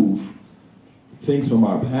remove things from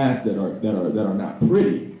our past that are not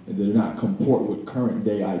pretty and that do not comport with current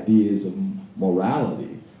day ideas of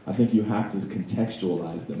morality, I think you have to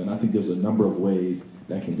contextualize them. And I think there's a number of ways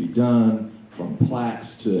that can be done, from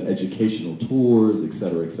plaques to educational tours, et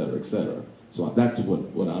cetera, et cetera, et cetera. So that's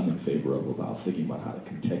what I'm in favor of about thinking about how to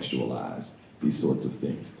contextualize these sorts of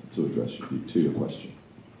things to address your question.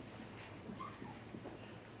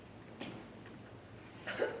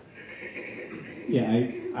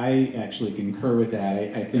 Yeah, I actually concur with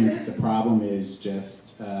that. I think the problem is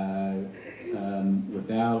just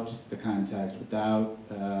without the context, without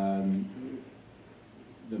the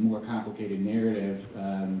more complicated narrative,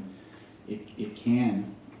 it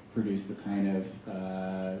can produce the kind of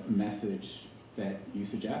message that you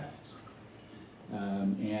suggest.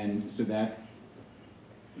 And so that,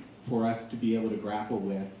 for us to be able to grapple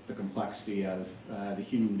with the complexity of the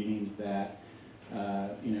human beings that,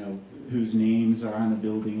 whose names are on the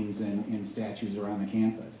buildings and statues are on the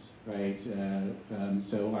campus, right?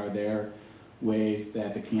 So are there ways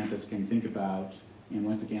that the campus can think about, and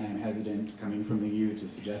once again, I'm hesitant coming from the U to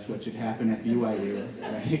suggest what should happen at BYU,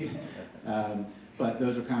 right? But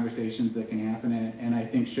those are conversations that can happen and I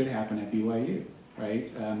think should happen at BYU,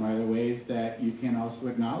 right? Are there ways that you can also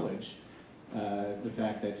acknowledge the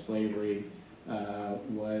fact that slavery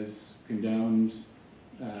was condoned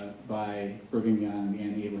by Brigham Young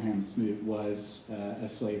and Abraham Smoot was a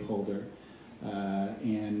slaveholder?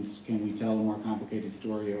 And can we tell a more complicated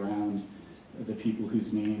story around the people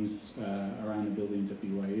whose names are on the buildings at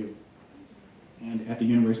BYU? And at the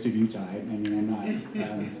University of Utah, I mean, I'm not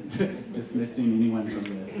dismissing anyone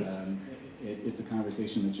from this. It's a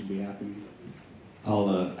conversation that should be happening. I'll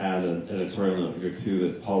add an editorial note here too,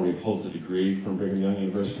 that Paul Reeve holds a degree from Brigham Young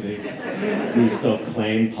University. We still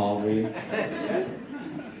claim Paul Reeve.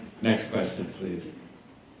 Next question, please.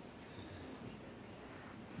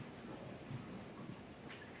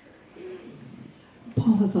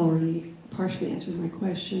 Paul has already partially answered my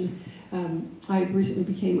question. I recently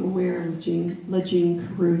became aware of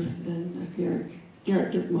Lejean Carruth and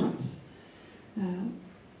Garrett Dirkmont's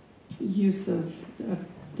use of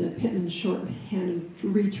the Pittman shorthand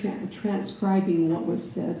and transcribing what was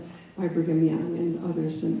said by Brigham Young and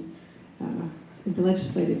others in the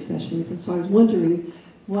legislative sessions. And so I was wondering,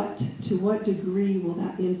 to what degree will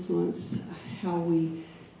that influence how we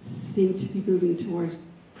seem to be moving towards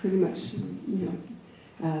pretty much,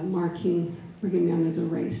 marking Brigham Young as a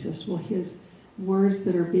racist? Will his words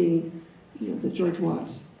that are being, that George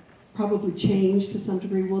Watts probably changed to some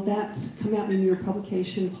degree, will that come out in your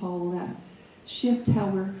publication, Paul? Will that shift how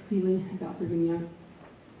we're feeling about Brigham Young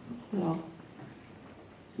at all?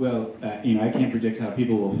 Well, I can't predict how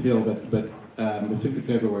people will feel, but the 5th of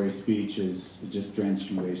February speech is just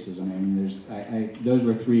drenched in racism. I mean, those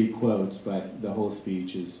were 3 quotes, but the whole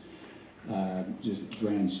speech is just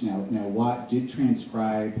drenched. Now, Watt did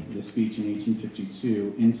transcribe the speech in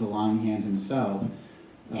 1852 into longhand himself,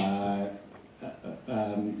 but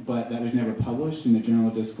that was never published in the Journal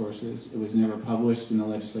of Discourses. It was never published in the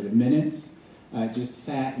legislative minutes. It just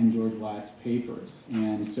sat in George Watt's papers.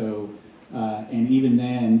 And so, and even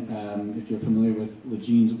then, if you're familiar with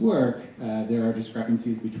Lejean's work, there are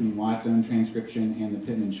discrepancies between Watt's own transcription and the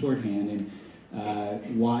Pittman shorthand.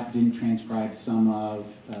 And Watt didn't transcribe some of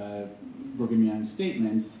Brigham Young's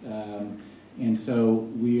statements. And so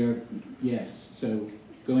so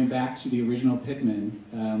going back to the original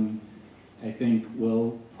Pittman, I think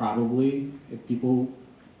will probably, if people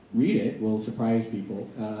read it, will surprise people.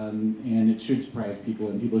 And it should surprise people,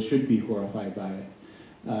 and people should be horrified by it.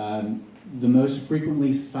 The most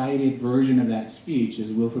frequently cited version of that speech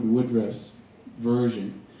is Wilford Woodruff's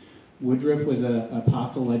version. Woodruff was an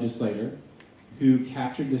apostle legislator who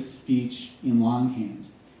captured this speech in longhand.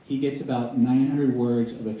 He gets about 900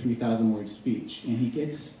 words of a 3,000-word speech, and he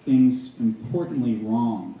gets things importantly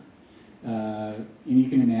wrong. And you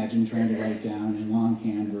can imagine trying to write down in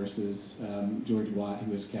longhand versus George Watt,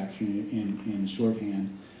 who was capturing it in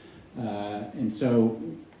shorthand. And so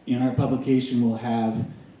in our publication, we'll have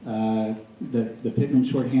the Pittman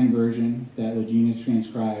shorthand version that Legenius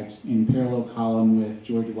transcribes in parallel column with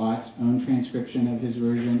George Watt's own transcription of his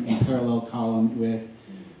version, and parallel column with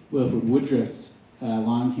Wilford Woodruff's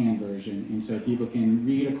longhand version. And so people can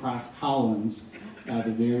read across columns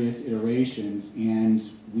the various iterations, and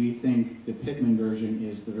we think the Pittman version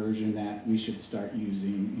is the version that we should start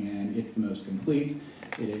using, and it's the most complete,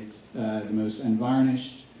 it's the most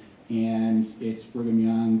unvarnished, and it's Brigham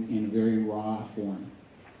Young in a very raw form.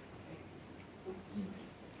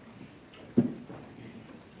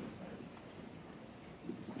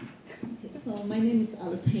 So my name is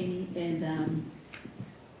Alice Haney, and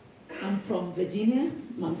I'm from Virginia,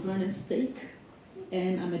 Mount Vernon State,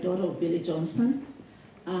 and I'm a daughter of Billy Johnson.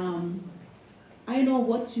 I know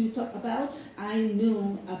what you talk about. I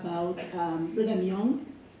knew about Brigham Young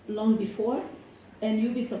long before, and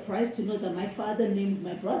you'll be surprised to know that my father named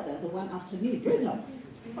my brother, the one after me, Brigham.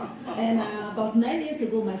 And about 9 years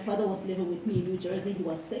ago, my father was living with me in New Jersey. He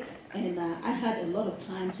was sick, and I had a lot of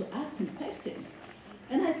time to ask him questions.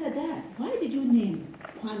 And I said, Dad, why did you name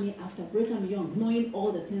Kwame after Brigham Young, knowing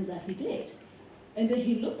all the things that he did? And then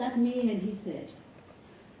he looked at me and he said,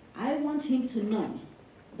 I want him to know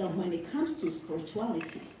that when it comes to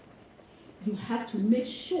spirituality, you have to make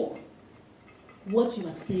sure what you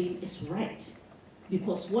are saying is right,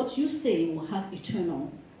 because what you say will have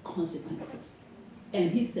eternal consequences.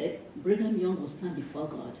 And he said, Brigham Young will stand before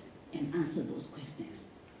God and answer those questions.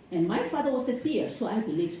 And my father was a seer, so I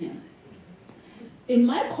believed him. In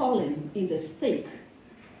my calling in the stake,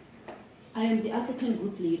 I am the African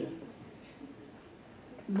group leader.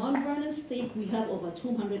 Mount Vernon State, we have over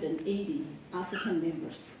 280 African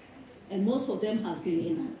members, and most of them have been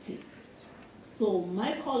inactive. So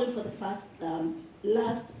my calling for the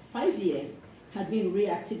last 5 years had been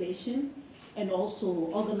reactivation and also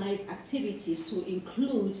organized activities to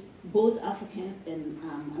include both Africans and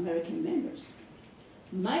American members.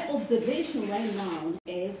 My observation right now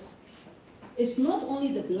is it's not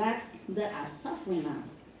only the blacks that are suffering now,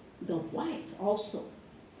 the whites also.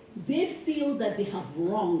 They feel that they have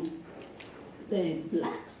wronged the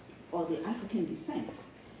blacks or the African descent,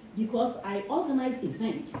 because I organize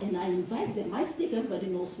events and I invite them. My stake, everybody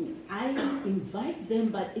knows me. I invite them,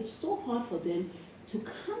 but it's so hard for them to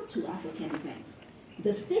come to African events.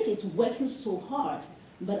 The stake is working so hard,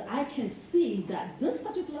 but I can see that this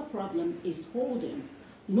particular problem is holding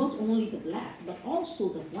not only the blacks, but also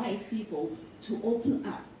the white people to open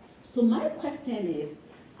up. So my question is,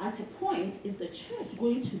 at a point, is the church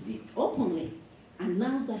going to be openly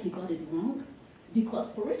announce that he got it wrong? Because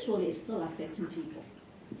spiritually it's still affecting people.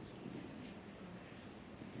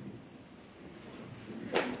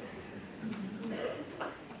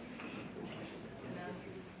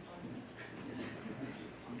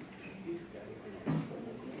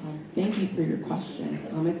 Thank you for your question.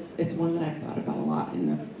 It's one that I've thought about a lot,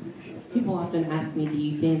 and people often ask me, do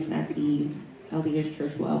you think that the LDS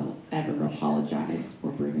Church will ever apologize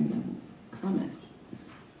for Brigham Young's comments?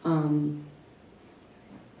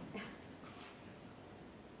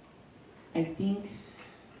 I think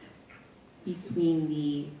between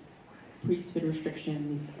the priesthood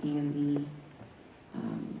restrictions and the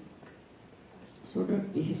sort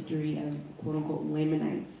of the history of quote-unquote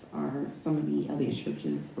Lamanites are some of the LDS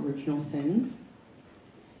Church's original sins.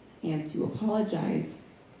 And to apologize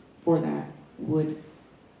for that would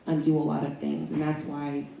undo a lot of things. And that's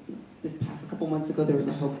why this past couple months ago, there was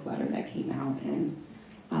a hoax letter that came out, and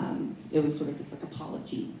it was sort of this like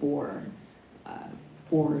apology for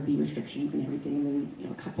the restrictions and everything. And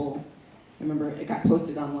then, I remember it got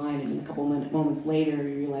posted online, and then a couple moments later,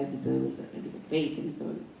 you realized that it was a fake. And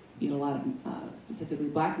so you had a lot of specifically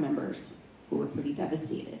black members who were pretty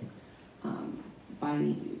devastated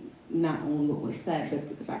by not only what was said,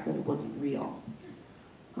 but the fact that it wasn't real.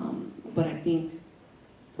 But I think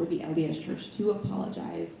for the LDS Church to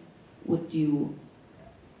apologize would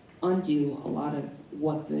undo a lot of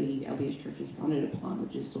what the LDS Church is founded upon,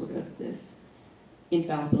 which is sort of this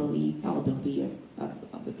fallibility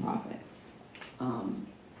of the prophets.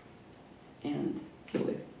 And so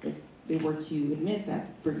if they were to admit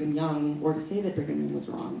that Brigham Young, or to say that Brigham Young was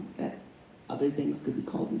wrong, that other things could be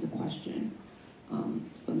called into question.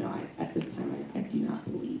 So no, at this time, I do not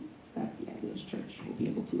believe that the Anglican Church will be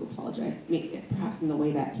able to apologize, maybe perhaps in the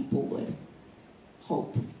way that people would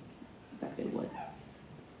hope that they would.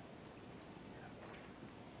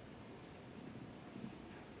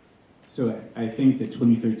 So I think the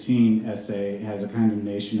 2013 essay has a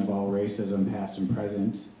condemnation of all racism, past and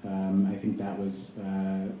present. I think that was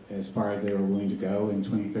as far as they were willing to go in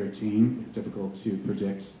 2013. It's difficult to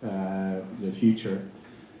predict the future.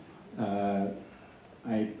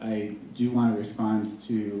 I do want to respond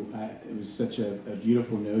to, it was such a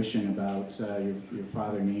beautiful notion about your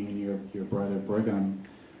father naming your brother Brigham.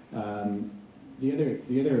 The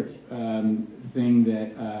other thing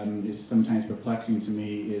that is sometimes perplexing to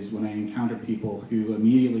me is when I encounter people who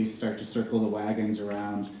immediately start to circle the wagons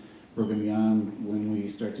around Brigham Young when we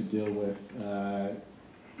start to deal with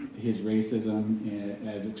his racism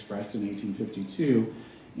as expressed in 1852.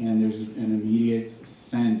 And there's an immediate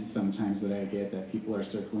sense sometimes that I get that people are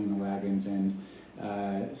circling the wagons and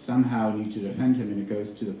somehow need to defend him. And it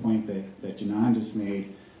goes to the point that Janan just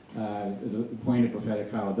made, the point of prophetic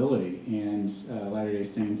fallibility. And Latter-day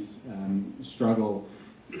Saints struggle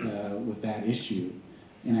with that issue.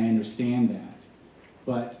 And I understand that.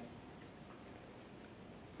 But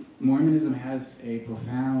Mormonism has a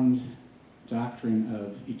profound doctrine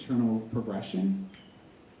of eternal progression.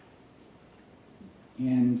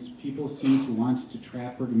 And people seem to want to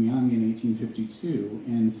trap Brigham Young in 1852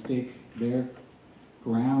 and stake their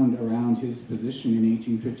ground around his position in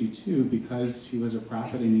 1852 because he was a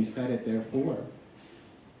prophet and he said it therefore.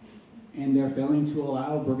 And they're failing to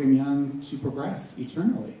allow Brigham Young to progress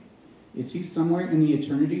eternally. Is he somewhere in the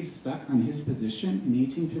eternity stuck on his position in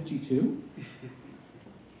 1852?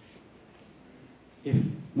 If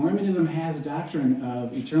Mormonism has a doctrine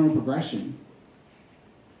of eternal progression,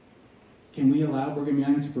 can we allow Brigham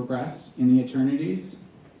Young to progress in the eternities?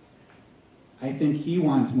 I think he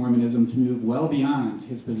wants Mormonism to move well beyond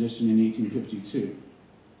his position in 1852.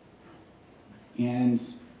 And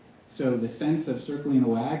so the sense of circling the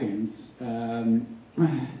wagons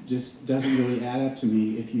just doesn't really add up to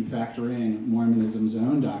me if you factor in Mormonism's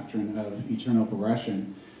own doctrine of eternal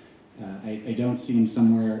progression. I don't see him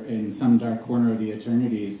somewhere in some dark corner of the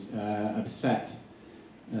eternities upset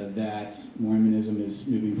that Mormonism is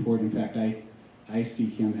moving forward. In fact, I see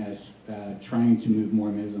him as trying to move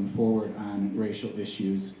Mormonism forward on racial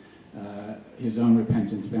issues, his own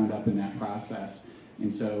repentance bound up in that process.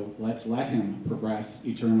 And so let's let him progress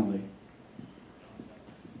eternally.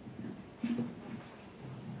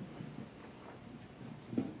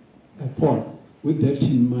 Paul, with that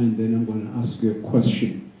in mind, then I'm going to ask you a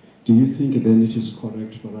question. Do you think then it is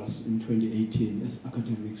correct for us in 2018 as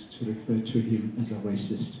academics to refer to him as a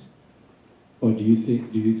racist? Or do you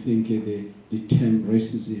think the term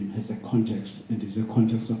racism has a context and is a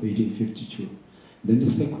context of 1852? Then the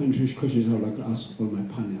second question I would like to ask for my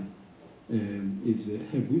panel is,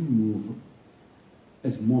 have we moved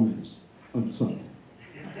as Mormons, I'm sorry,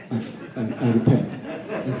 I repent,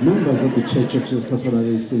 as members of the Church of Jesus Christ of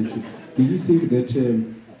Latter-day Saints, do you think that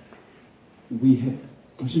we have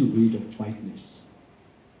gotten rid of whiteness?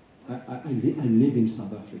 I live in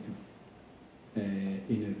South Africa,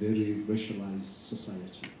 in a very racialized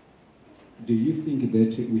society. Do you think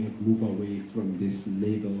that we have moved away from this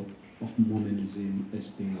label of Mormonism as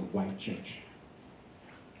being a white church?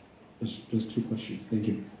 Those two questions. Thank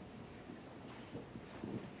you.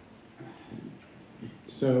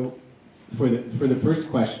 So, for the first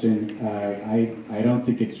question, I don't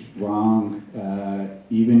think it's wrong,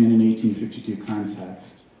 even in an 1852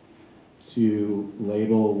 context, to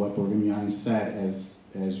label what Brigham Young said as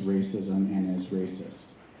racism and as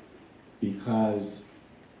racist, because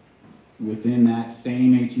within that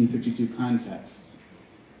same 1852 context,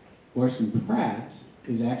 Orson Pratt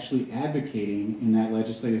is actually advocating in that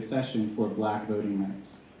legislative session for black voting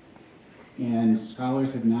rights. And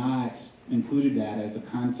scholars have not included that as the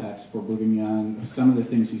context for Brigham Young, some of the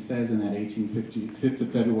things he says in that 5th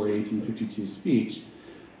of February 1852 speech.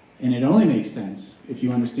 And it only makes sense if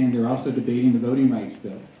you understand they're also debating the voting rights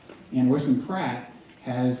bill. And Orson Pratt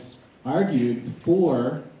has argued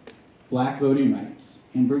for black voting rights.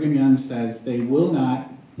 And Brigham Young says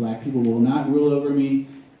black people will not rule over me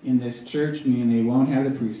in this church, meaning they won't have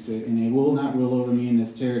the priesthood, and they will not rule over me in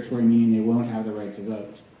this territory, meaning they won't have the right to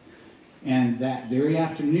vote. And that very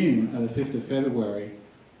afternoon of the 5th of February,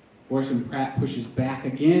 Orson Pratt pushes back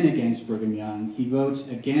again against Brigham Young. He votes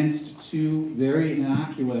against two very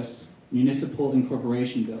innocuous municipal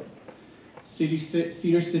incorporation bills.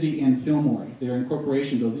 Cedar City and Fillmore, they're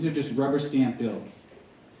incorporation bills. These are just rubber stamp bills.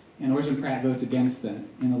 And Orson Pratt votes against them.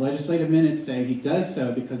 And the legislative minutes say he does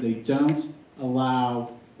so because they don't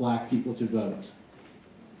allow black people to vote.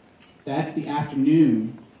 That's the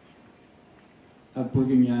afternoon of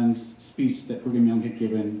Brigham Young's speech that Brigham Young had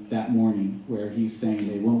given that morning, where he's saying,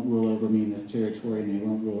 they won't rule over me in this territory and they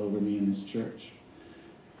won't rule over me in this church.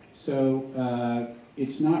 So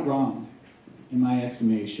it's not wrong, in my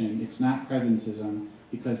estimation. It's not presentism,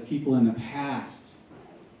 because people in the past,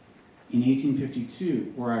 in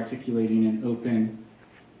 1852, were articulating an open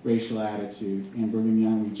racial attitude, and Brigham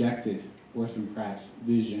Young rejected Orson Pratt's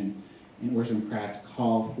vision and Orson Pratt's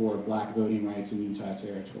call for black voting rights in Utah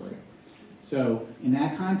Territory. So in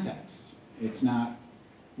that context, it's not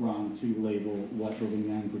wrong to label what Brigham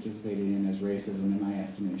Young participated in as racism, in my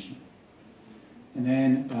estimation. And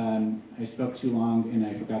then I spoke too long and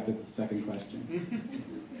I forgot the second question.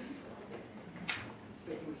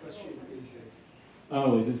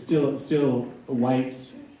 Oh, is it still a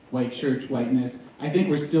white church, whiteness? I think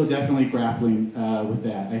we're still definitely grappling with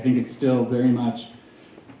that. I think it's still very much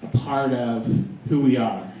a part of who we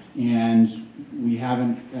are, and we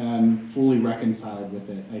haven't fully reconciled with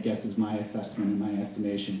it, I guess, is my assessment and my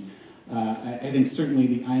estimation. I think certainly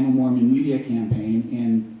the I'm a Mormon media campaign,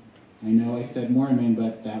 and I know I said Mormon,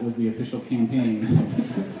 but that was the official campaign,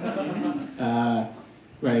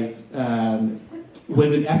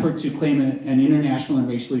 was an effort to claim an international and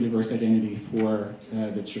racially diverse identity for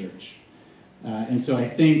the church. And so I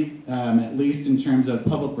think, at least in terms of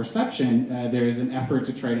public perception, there is an effort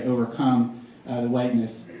to try to overcome the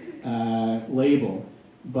whiteness label.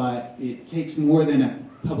 But it takes more than a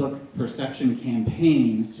public perception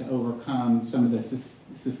campaign to overcome some of the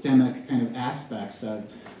systemic kind of aspects of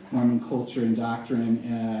Mormon culture and doctrine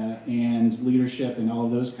and leadership and all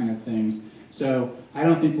of those kind of things. So I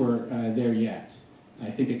don't think we're there yet. I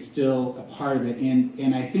think it's still a part of it,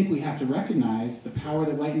 and I think we have to recognize the power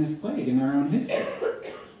that whiteness played in our own history.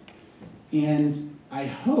 And I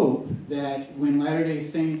hope that when Latter-day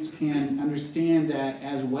Saints can understand that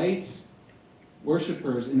as white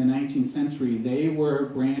worshipers in the 19th century, they were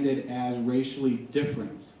branded as racially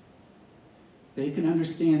different. They can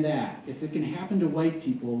understand that. If it can happen to white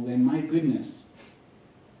people, then my goodness,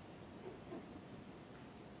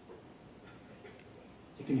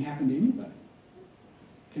 it can happen to anybody.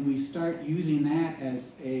 Can we start using that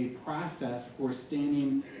as a process for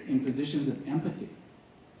standing in positions of empathy?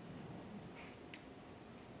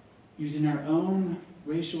 Using our own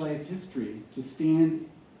racialized history to stand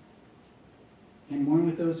and mourn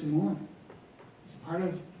with those who mourn. It's part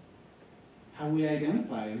of how we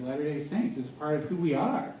identify as Latter-day Saints. It's part of who we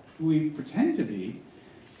are, who we pretend to be,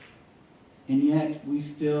 and yet we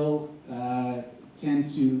still tend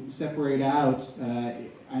to separate out.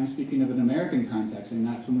 I'm speaking of an American context. I'm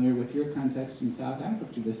not familiar with your context in South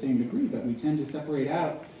Africa to the same degree, but we tend to separate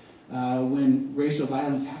out when racial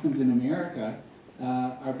violence happens in America.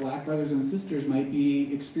 Our black brothers and sisters might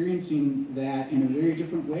be experiencing that in a very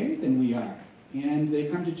different way than we are. And they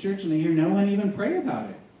come to church and they hear no one even pray about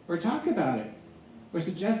it, or talk about it, or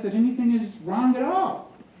suggest that anything is wrong at all.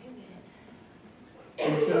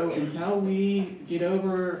 And so until we get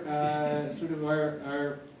over sort of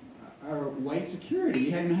our white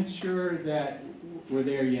security, I'm not sure that we're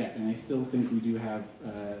there yet, and I still think we do have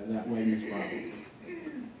that whiteness problem.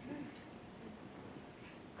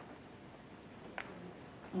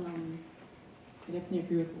 I definitely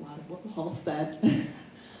agree with a lot of what Paul said.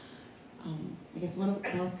 I guess what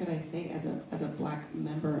else could I say as a black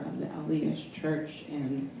member of the LDS Church,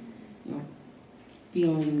 and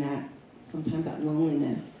feeling that sometimes that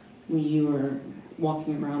loneliness when you are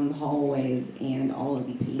walking around the hallways and all of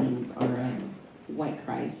the paintings are of white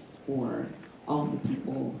Christ, or all of the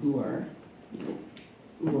people who are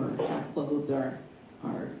half clothed or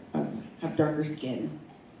have darker skin.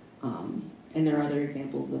 And there are other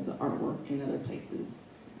examples of the artwork in other places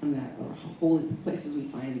that are holy places we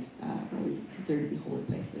find, or we consider to be holy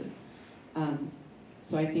places.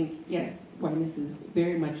 So I think, yes, whiteness is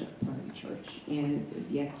very much a part of the church and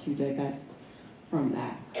is yet to divest from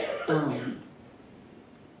that.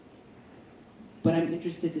 But I'm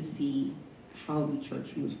interested to see how the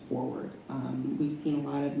church moves forward. We've seen a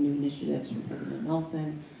lot of new initiatives from President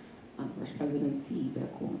Nelson, First Presidency, the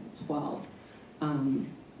Quorum 12.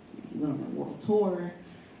 He went on a world tour.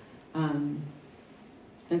 And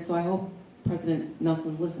so I hope President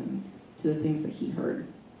Nelson listens to the things that he heard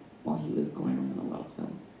while he was going around the world. So,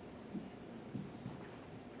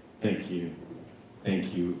 thank you.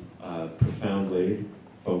 Thank you profoundly,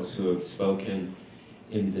 folks who have spoken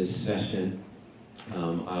in this session.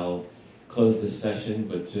 I'll close this session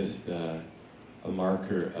with just a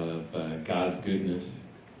marker of God's goodness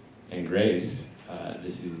and grace.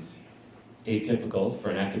 This is atypical for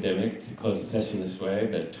an academic to close a session this way,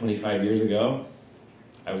 but 25 years ago,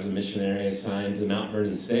 I was a missionary assigned to the Mount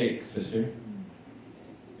Vernon Stake, sister.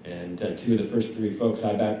 And two of the first three folks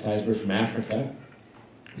I baptized were from Africa.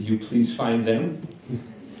 Will you please find them?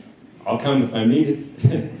 I'll come if I'm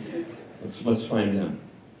needed. let's find them.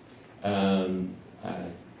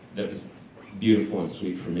 That was beautiful and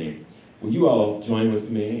sweet for me. Will you all join with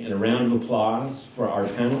me in a round of applause for our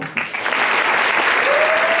panel?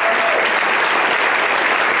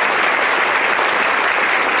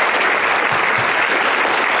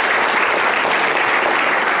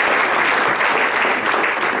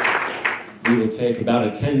 We will take about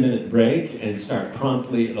a 10-minute break and start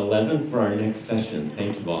promptly at 11 for our next session.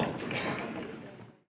 Thank you all.